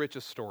rags to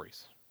riches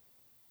stories.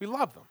 We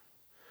love them.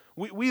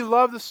 We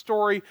love the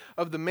story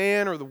of the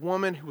man or the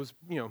woman who was,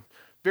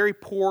 very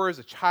poor as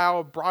a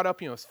child, brought up,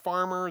 as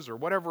farmers or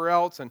whatever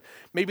else, and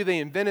maybe they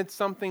invented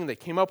something, they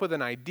came up with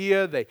an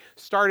idea, they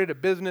started a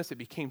business, it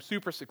became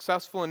super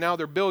successful, and now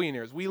they're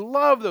billionaires. We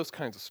love those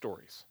kinds of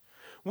stories.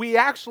 We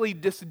actually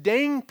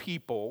disdain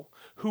people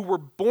who were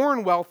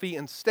born wealthy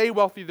and stay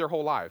wealthy their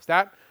whole lives.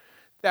 That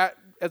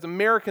as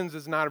Americans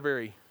is not a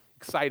very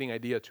exciting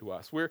idea to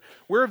us.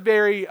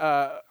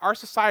 Our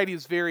society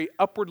is very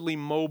upwardly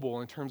mobile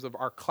in terms of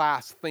our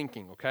class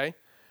thinking, okay?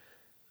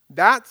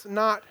 That's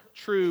not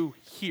true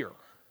here.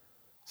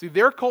 See,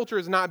 their culture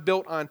is not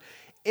built on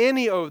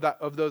any of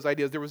those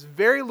ideas. There was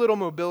very little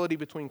mobility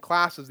between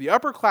classes. The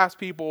upper class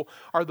people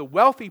are the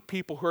wealthy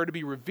people who are to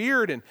be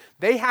revered, and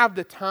they have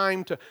the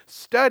time to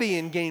study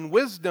and gain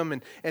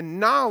wisdom and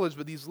knowledge,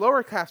 but these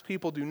lower class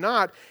people do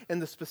not.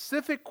 And the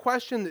specific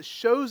question that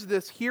shows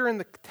this here in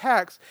the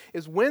text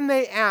is when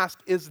they ask,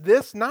 is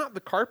this not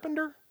the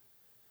carpenter?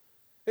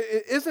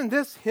 Isn't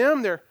this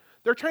him? They're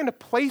trying to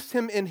place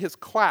him in his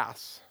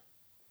class.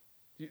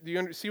 Do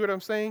you see what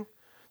I'm saying?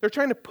 They're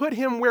trying to put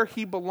him where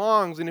he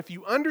belongs. And if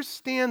you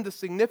understand the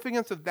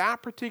significance of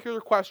that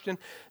particular question,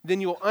 then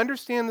you'll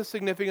understand the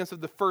significance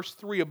of the first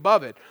 3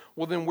 above it.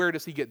 Well, then where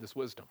does he get this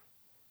wisdom?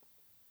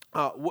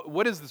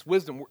 What is this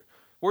wisdom?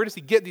 Where does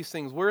he get these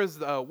things?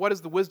 What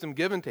is the wisdom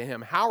given to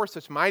him? How are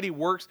such mighty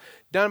works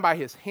done by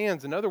his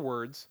hands? In other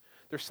words,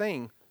 they're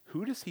saying,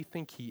 who does he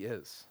think he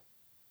is?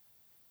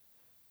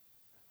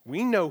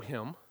 We know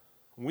him.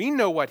 We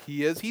know what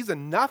he is. He's a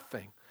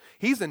nothing.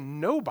 He's a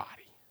nobody.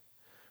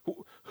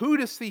 Who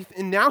does he,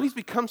 and now he's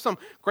become some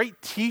great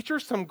teacher,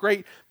 some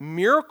great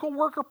miracle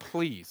worker?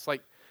 Please,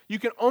 you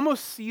can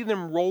almost see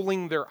them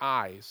rolling their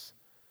eyes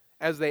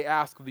as they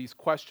ask these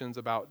questions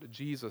about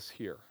Jesus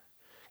here.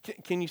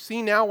 Can you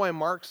see now why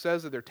Mark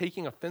says that they're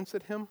taking offense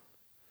at him?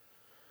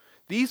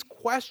 These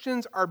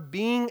questions are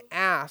being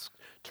asked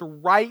to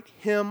write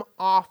him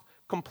off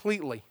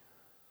completely.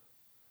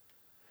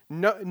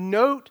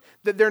 Note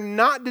that they're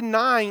not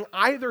denying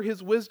either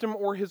his wisdom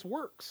or his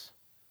works.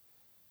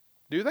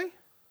 Do they?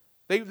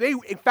 They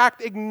in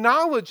fact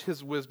acknowledge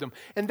his wisdom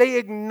and they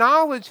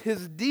acknowledge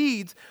his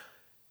deeds,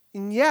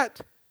 and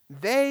yet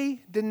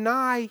they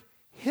deny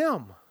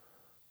him.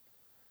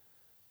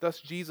 Thus,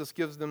 Jesus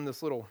gives them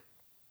this little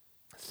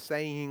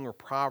saying or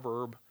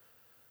proverb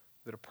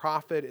that a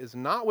prophet is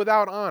not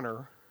without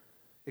honor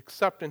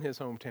except in his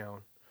hometown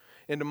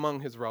and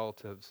among his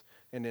relatives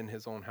and in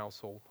his own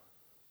household.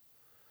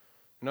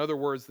 In other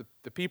words,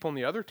 the people in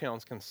the other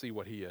towns can see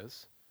what he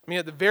is. I mean,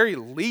 at the very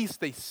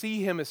least, they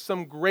see him as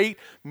some great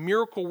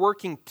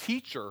miracle-working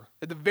teacher.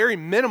 At the very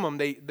minimum,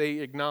 they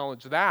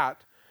acknowledge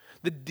that.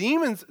 The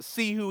demons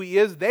see who he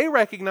is. They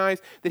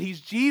recognize that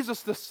he's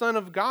Jesus, the Son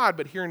of God.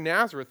 But here in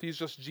Nazareth, he's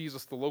just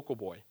Jesus, the local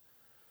boy.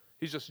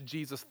 He's just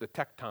Jesus, the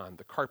tekton,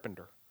 the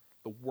carpenter,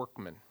 the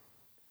workman.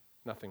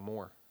 Nothing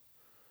more.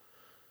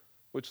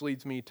 Which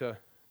leads me to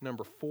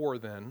number 4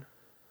 then.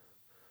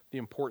 The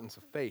importance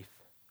of faith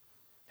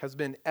has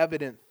been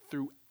evident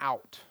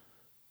throughout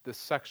this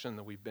section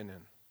that we've been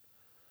in.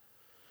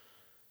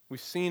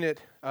 We've seen it,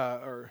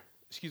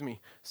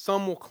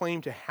 some will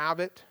claim to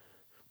have it,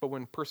 but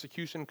when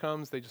persecution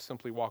comes, they just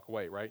simply walk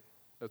away, right?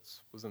 That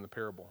was in the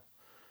parable.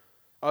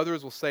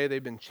 Others will say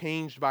they've been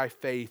changed by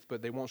faith,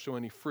 but they won't show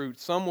any fruit.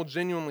 Some will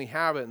genuinely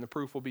have it, and the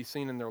proof will be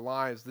seen in their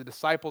lives. The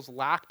disciples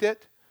lacked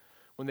it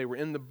when they were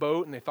in the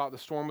boat and they thought the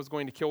storm was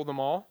going to kill them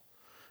all.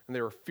 And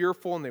they were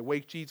fearful and they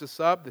wake Jesus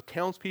up. The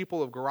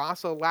townspeople of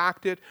Gerasa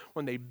lacked it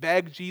when they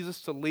begged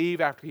Jesus to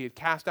leave after he had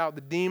cast out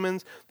the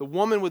demons. The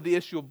woman with the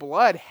issue of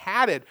blood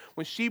had it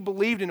when she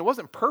believed, and it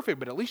wasn't perfect,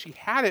 but at least she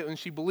had it when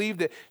she believed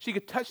that she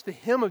could touch the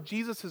hem of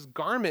Jesus'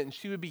 garment and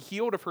she would be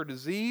healed of her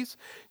disease.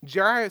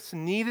 Jairus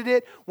needed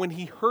it when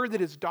he heard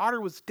that his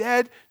daughter was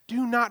dead.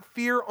 Do not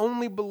fear,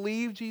 only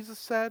believe, Jesus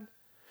said.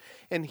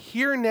 And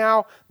here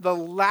now, the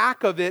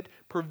lack of it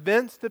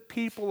prevents the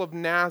people of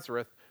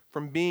Nazareth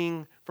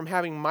from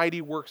having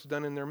mighty works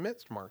done in their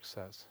midst, Mark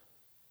says.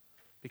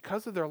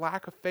 Because of their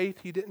lack of faith,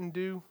 he didn't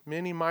do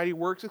many mighty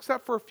works,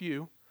 except for a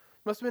few.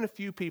 Must have been a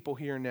few people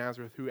here in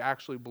Nazareth who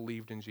actually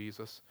believed in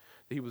Jesus,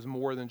 that he was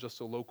more than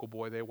just a local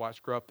boy they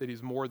watched grow up, that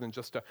he's more than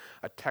just a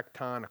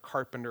tekton, a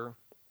carpenter.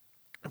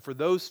 And for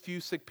those few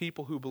sick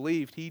people who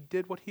believed, he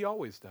did what he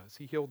always does.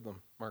 He healed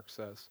them, Mark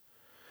says.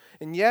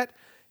 And yet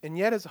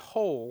as a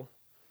whole,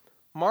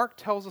 Mark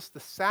tells us the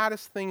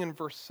saddest thing in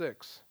verse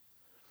 6.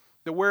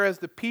 That whereas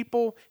the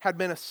people had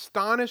been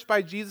astonished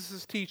by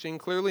Jesus' teaching,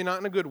 clearly not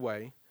in a good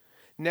way,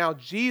 now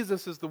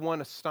Jesus is the one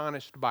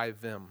astonished by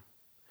them.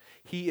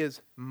 He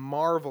is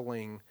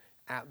marveling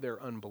at their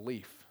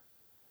unbelief.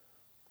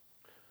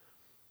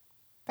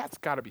 That's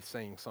got to be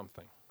saying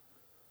something.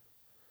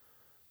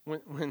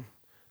 When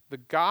the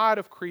God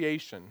of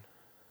creation,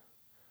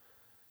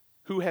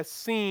 who has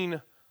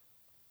seen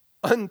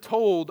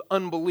untold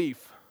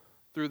unbelief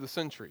through the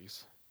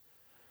centuries,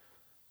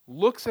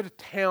 looks at a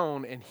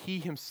town and he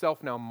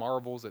himself now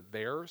marvels at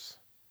theirs,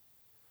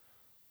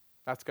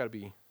 that's got to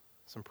be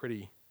some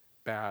pretty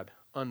bad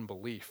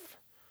unbelief.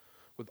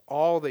 With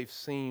all they've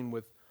seen,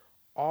 with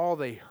all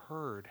they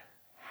heard,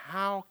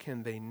 how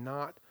can they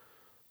not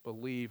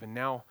believe? And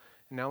now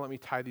let me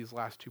tie these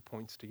last 2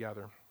 points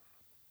together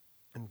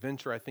and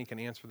venture, I think, an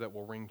answer that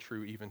will ring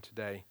true even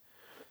today.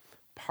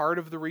 Part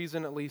of the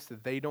reason, at least,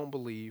 that they don't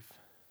believe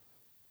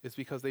is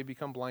because they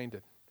become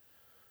blinded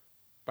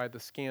by the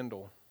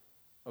scandal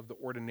of the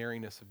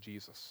ordinariness of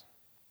Jesus.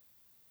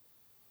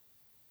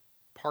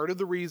 Part of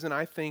the reason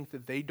I think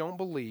that they don't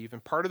believe,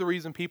 and part of the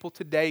reason people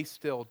today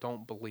still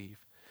don't believe,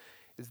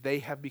 is they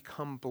have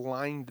become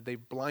blind.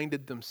 They've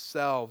blinded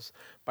themselves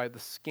by the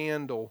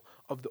scandal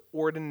of the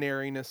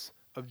ordinariness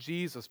of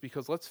Jesus.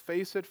 Because let's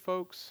face it,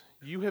 folks,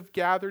 you have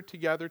gathered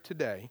together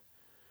today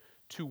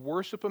to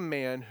worship a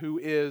man who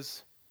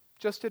is,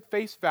 just at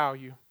face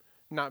value,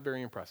 not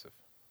very impressive.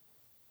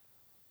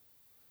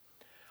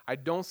 I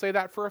don't say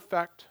that for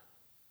effect.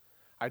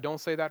 I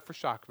don't say that for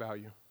shock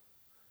value.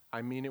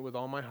 I mean it with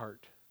all my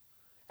heart.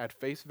 At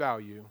face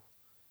value,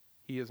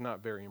 he is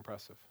not very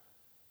impressive.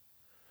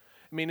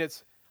 I mean,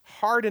 it's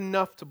hard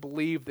enough to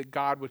believe that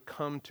God would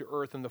come to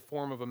earth in the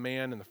form of a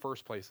man in the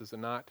first place, is it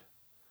not?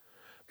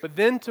 But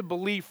then to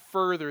believe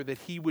further that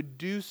he would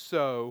do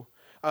so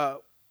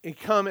and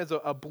come as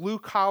a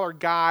blue-collar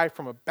guy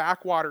from a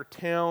backwater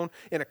town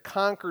in a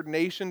conquered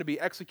nation to be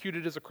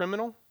executed as a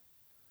criminal?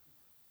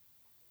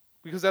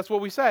 Because that's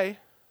what we say.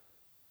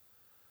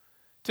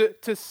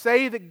 To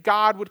say that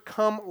God would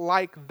come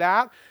like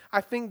that, I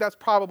think that's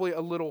probably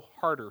a little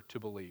harder to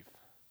believe.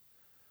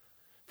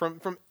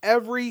 From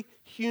every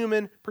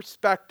human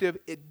perspective,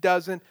 it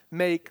doesn't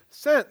make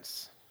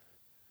sense.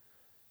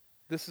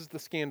 This is the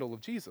scandal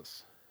of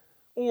Jesus.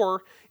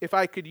 Or, if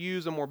I could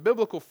use a more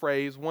biblical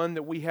phrase, one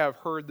that we have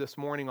heard this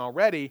morning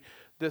already,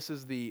 this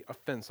is the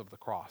offense of the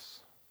cross.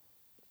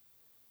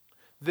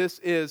 This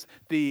is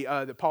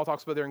that Paul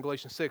talks about there in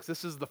Galatians 6.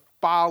 This is the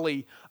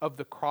folly of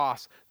the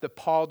cross that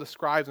Paul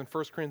describes in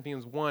 1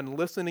 Corinthians 1.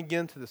 Listen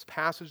again to this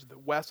passage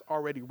that Wes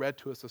already read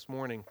to us this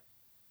morning.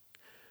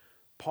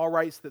 Paul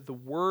writes that the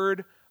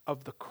word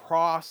of the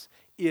cross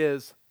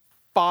is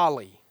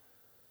folly.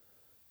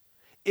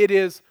 It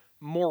is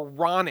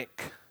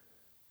moronic.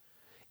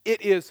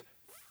 It is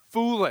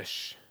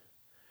foolish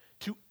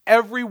to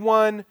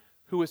everyone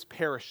who is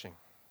perishing.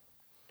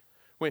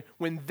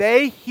 When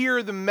they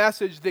hear the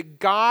message that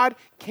God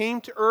came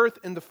to earth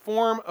in the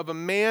form of a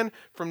man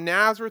from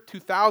Nazareth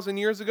 2,000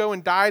 years ago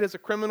and died as a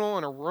criminal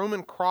on a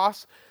Roman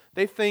cross,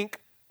 they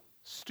think,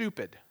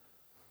 stupid.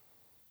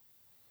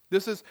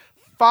 This is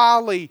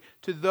folly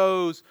to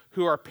those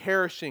who are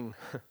perishing.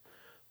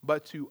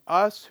 But to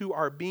us who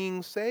are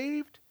being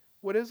saved,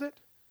 what is it?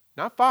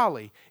 Not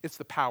folly, it's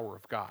the power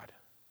of God.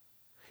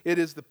 It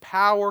is the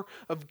power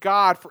of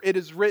God, for it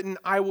is written,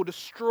 I will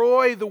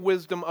destroy the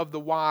wisdom of the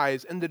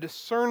wise, and the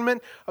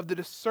discernment of the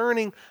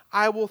discerning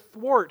I will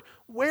thwart.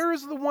 Where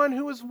is the one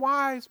who is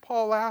wise,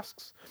 Paul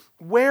asks?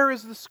 Where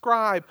is the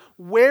scribe?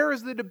 Where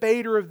is the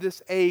debater of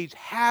this age?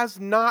 Has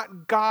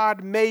not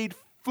God made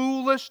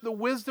foolish the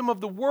wisdom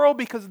of the world,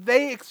 because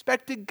they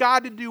expected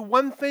God to do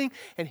one thing,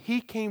 and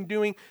He came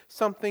doing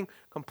something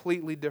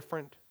completely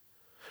different?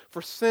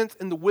 For since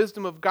in the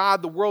wisdom of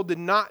God, the world did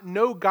not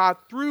know God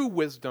through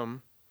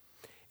wisdom,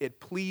 it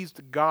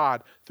pleased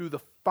God through the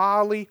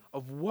folly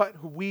of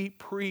what we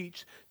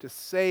preach to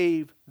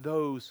save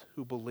those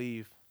who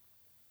believe.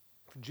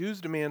 Jews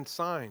demand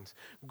signs.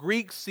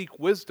 Greeks seek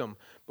wisdom,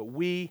 but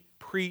we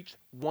preach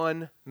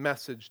one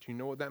message. Do you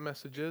know what that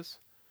message is?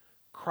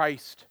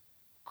 Christ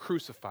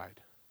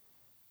crucified.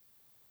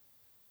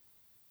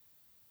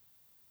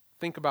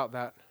 Think about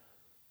that.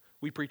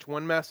 We preach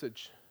one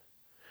message,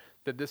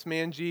 that this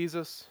man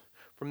Jesus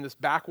from this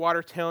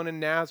backwater town in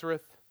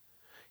Nazareth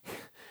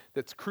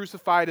that's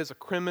crucified as a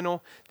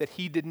criminal, that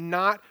he did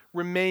not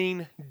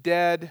remain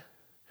dead,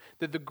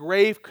 that the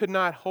grave could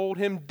not hold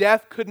him,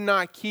 death could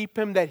not keep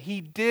him, that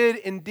he did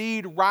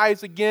indeed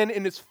rise again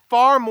and is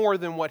far more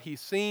than what he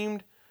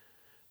seemed.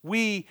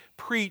 We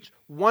preach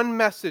one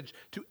message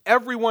to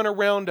everyone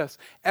around us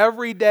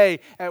every day,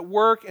 at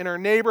work, in our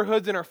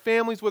neighborhoods, in our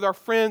families, with our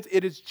friends.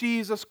 It is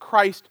Jesus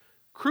Christ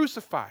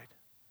crucified.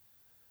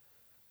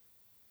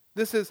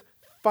 This is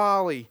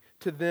folly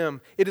to them.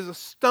 It is a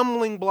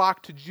stumbling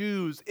block to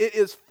Jews. It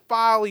is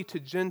folly to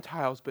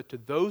Gentiles. But to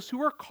those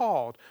who are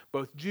called,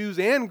 both Jews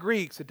and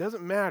Greeks, it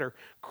doesn't matter.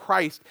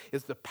 Christ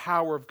is the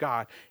power of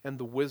God and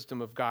the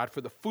wisdom of God.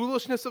 For the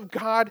foolishness of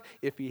God,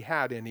 if He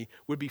had any,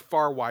 would be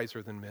far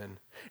wiser than men.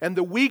 And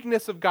the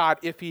weakness of God,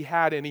 if He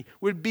had any,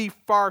 would be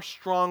far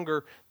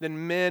stronger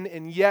than men.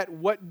 And yet,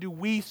 what do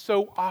we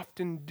so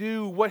often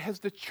do? What has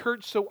the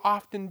church so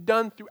often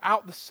done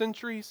throughout the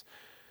centuries?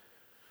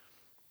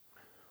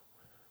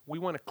 We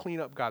want to clean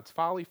up God's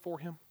folly for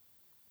Him.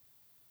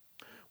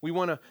 We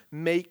want to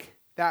make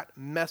that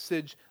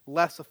message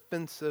less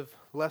offensive,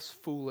 less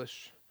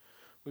foolish.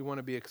 We want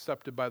to be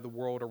accepted by the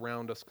world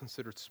around us,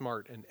 considered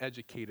smart and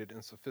educated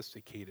and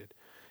sophisticated,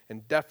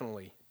 and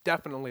definitely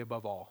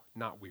above all,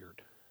 not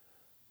weird.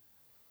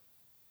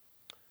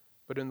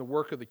 But in the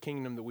work of the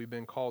kingdom that we've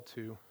been called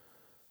to,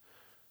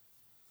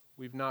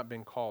 we've not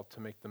been called to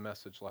make the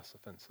message less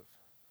offensive.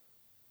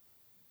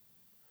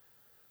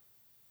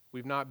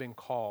 We've not been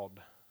called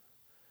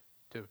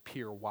to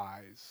appear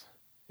wise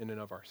in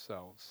and of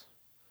ourselves.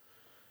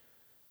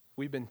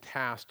 We've been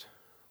tasked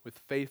with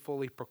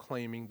faithfully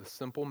proclaiming the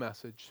simple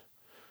message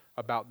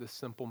about this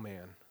simple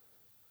man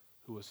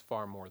who was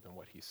far more than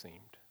what he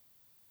seemed.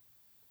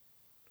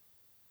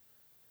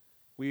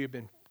 We have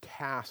been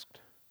tasked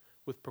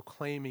with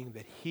proclaiming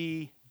that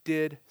He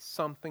did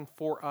something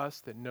for us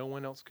that no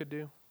one else could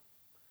do.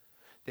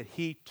 That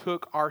He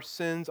took our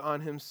sins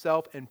on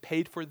Himself and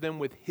paid for them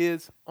with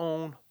His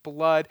own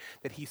blood,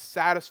 that He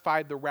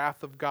satisfied the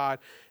wrath of God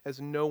as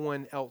no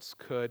one else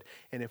could.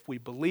 And if we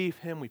believe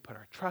Him, we put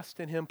our trust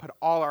in Him, put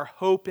all our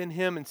hope in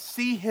Him, and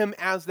see Him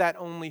as that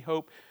only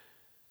hope,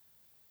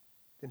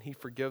 then He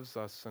forgives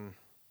us and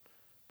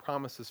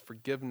promises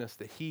forgiveness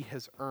that He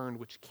has earned,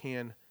 which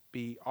can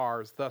be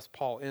ours. Thus,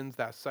 Paul ends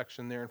that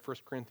section there in 1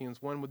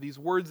 Corinthians 1 with these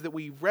words that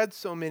we've read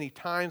so many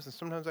times, and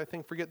sometimes I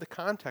think forget the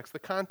context. The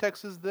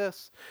context is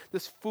this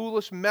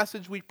foolish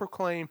message we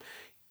proclaim.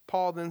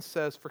 Paul then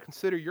says, for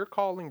consider your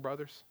calling,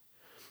 brothers,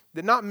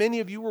 that not many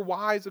of you were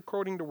wise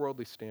according to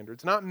worldly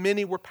standards. Not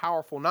many were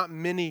powerful. Not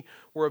many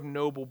were of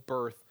noble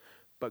birth.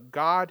 But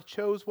God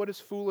chose what is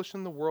foolish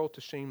in the world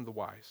to shame the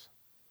wise.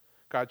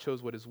 God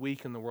chose what is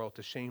weak in the world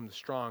to shame the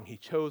strong. He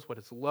chose what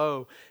is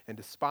low and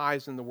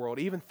despised in the world,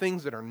 even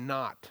things that are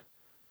not,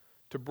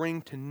 to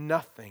bring to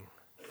nothing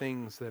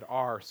things that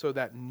are, so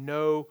that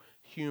no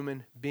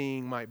human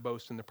being might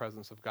boast in the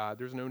presence of God.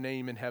 There's no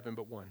name in heaven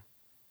but one.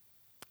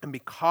 And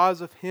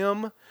because of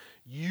Him,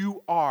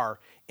 you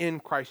are in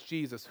Christ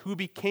Jesus, who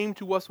became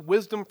to us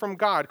wisdom from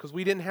God because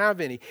we didn't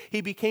have any.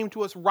 He became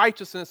to us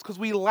righteousness because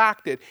we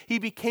lacked it. He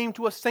became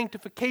to us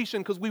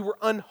sanctification because we were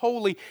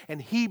unholy.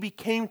 And He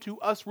became to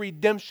us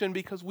redemption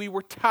because we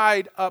were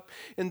tied up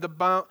in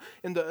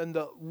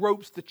the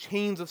ropes, the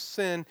chains of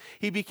sin.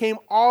 He became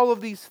all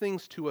of these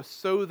things to us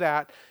so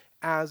that,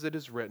 as it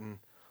is written,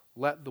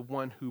 let the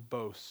one who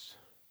boasts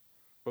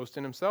boast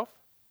in himself?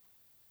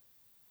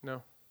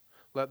 No.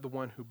 Let the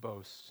one who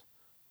boasts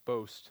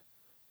boast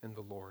in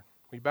the Lord.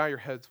 Will you bow your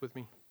heads with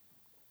me?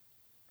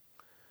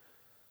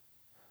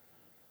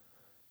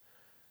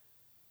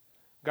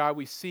 God,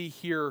 we see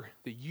here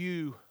that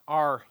you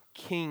are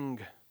king.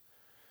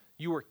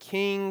 You are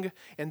king,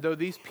 and though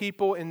these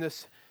people in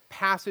this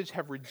passage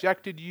have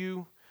rejected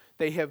you,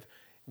 they have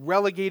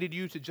relegated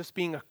you to just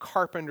being a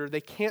carpenter.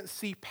 They can't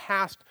see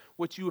past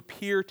what you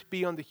appear to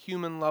be on the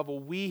human level.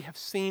 We have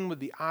seen with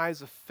the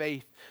eyes of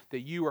faith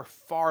that you are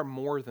far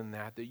more than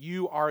that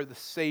you are the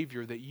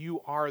Savior, that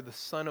you are the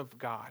Son of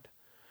God.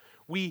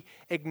 We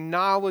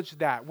acknowledge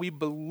that, we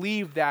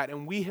believe that,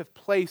 and we have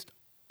placed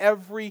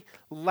every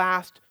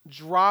last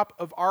drop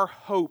of our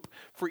hope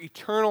for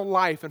eternal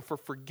life and for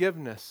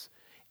forgiveness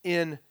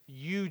in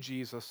you,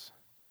 Jesus.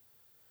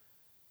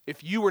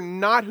 If you are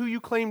not who you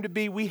claim to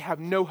be, we have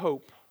no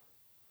hope.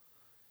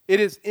 It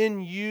is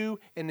in you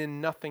and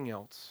in nothing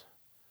else.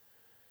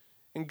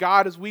 And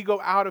God, as we go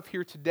out of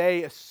here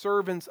today as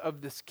servants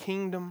of this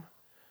kingdom,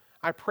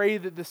 I pray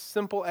that this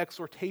simple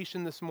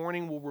exhortation this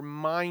morning will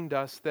remind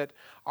us that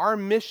our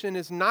mission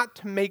is not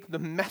to make the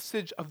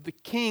message of the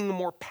King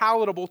more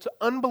palatable to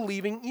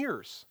unbelieving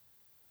ears.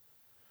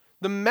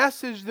 The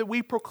message that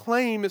we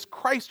proclaim is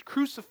Christ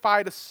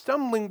crucified, a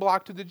stumbling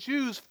block to the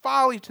Jews,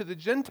 folly to the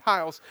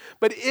Gentiles,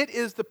 but it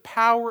is the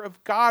power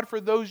of God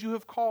for those you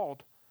have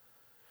called.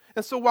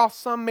 And so while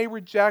some may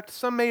reject,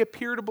 some may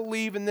appear to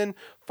believe and then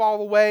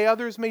fall away,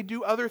 others may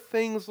do other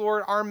things,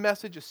 Lord, our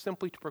message is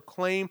simply to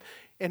proclaim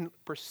and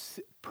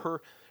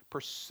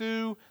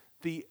pursue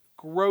the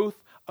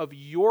growth of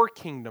your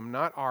kingdom,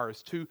 not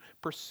ours, to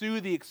pursue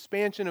the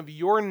expansion of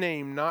your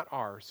name, not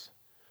ours,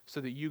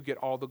 so that you get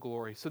all the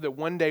glory, so that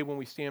one day when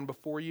we stand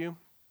before you,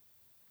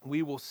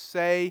 we will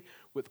say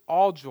with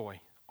all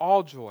joy,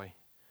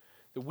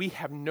 that we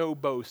have no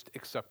boast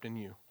except in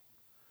you.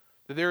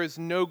 That there is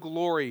no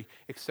glory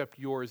except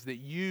yours, that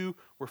you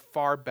were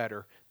far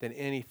better than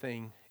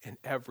anything and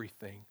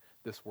everything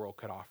this world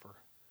could offer.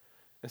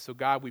 And so,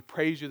 God, we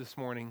praise you this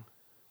morning.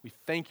 We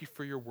thank you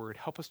for your word.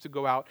 Help us to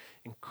go out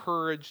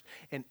encouraged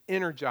and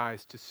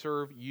energized to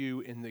serve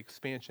you in the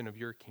expansion of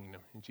your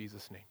kingdom. In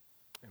Jesus' name,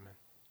 amen.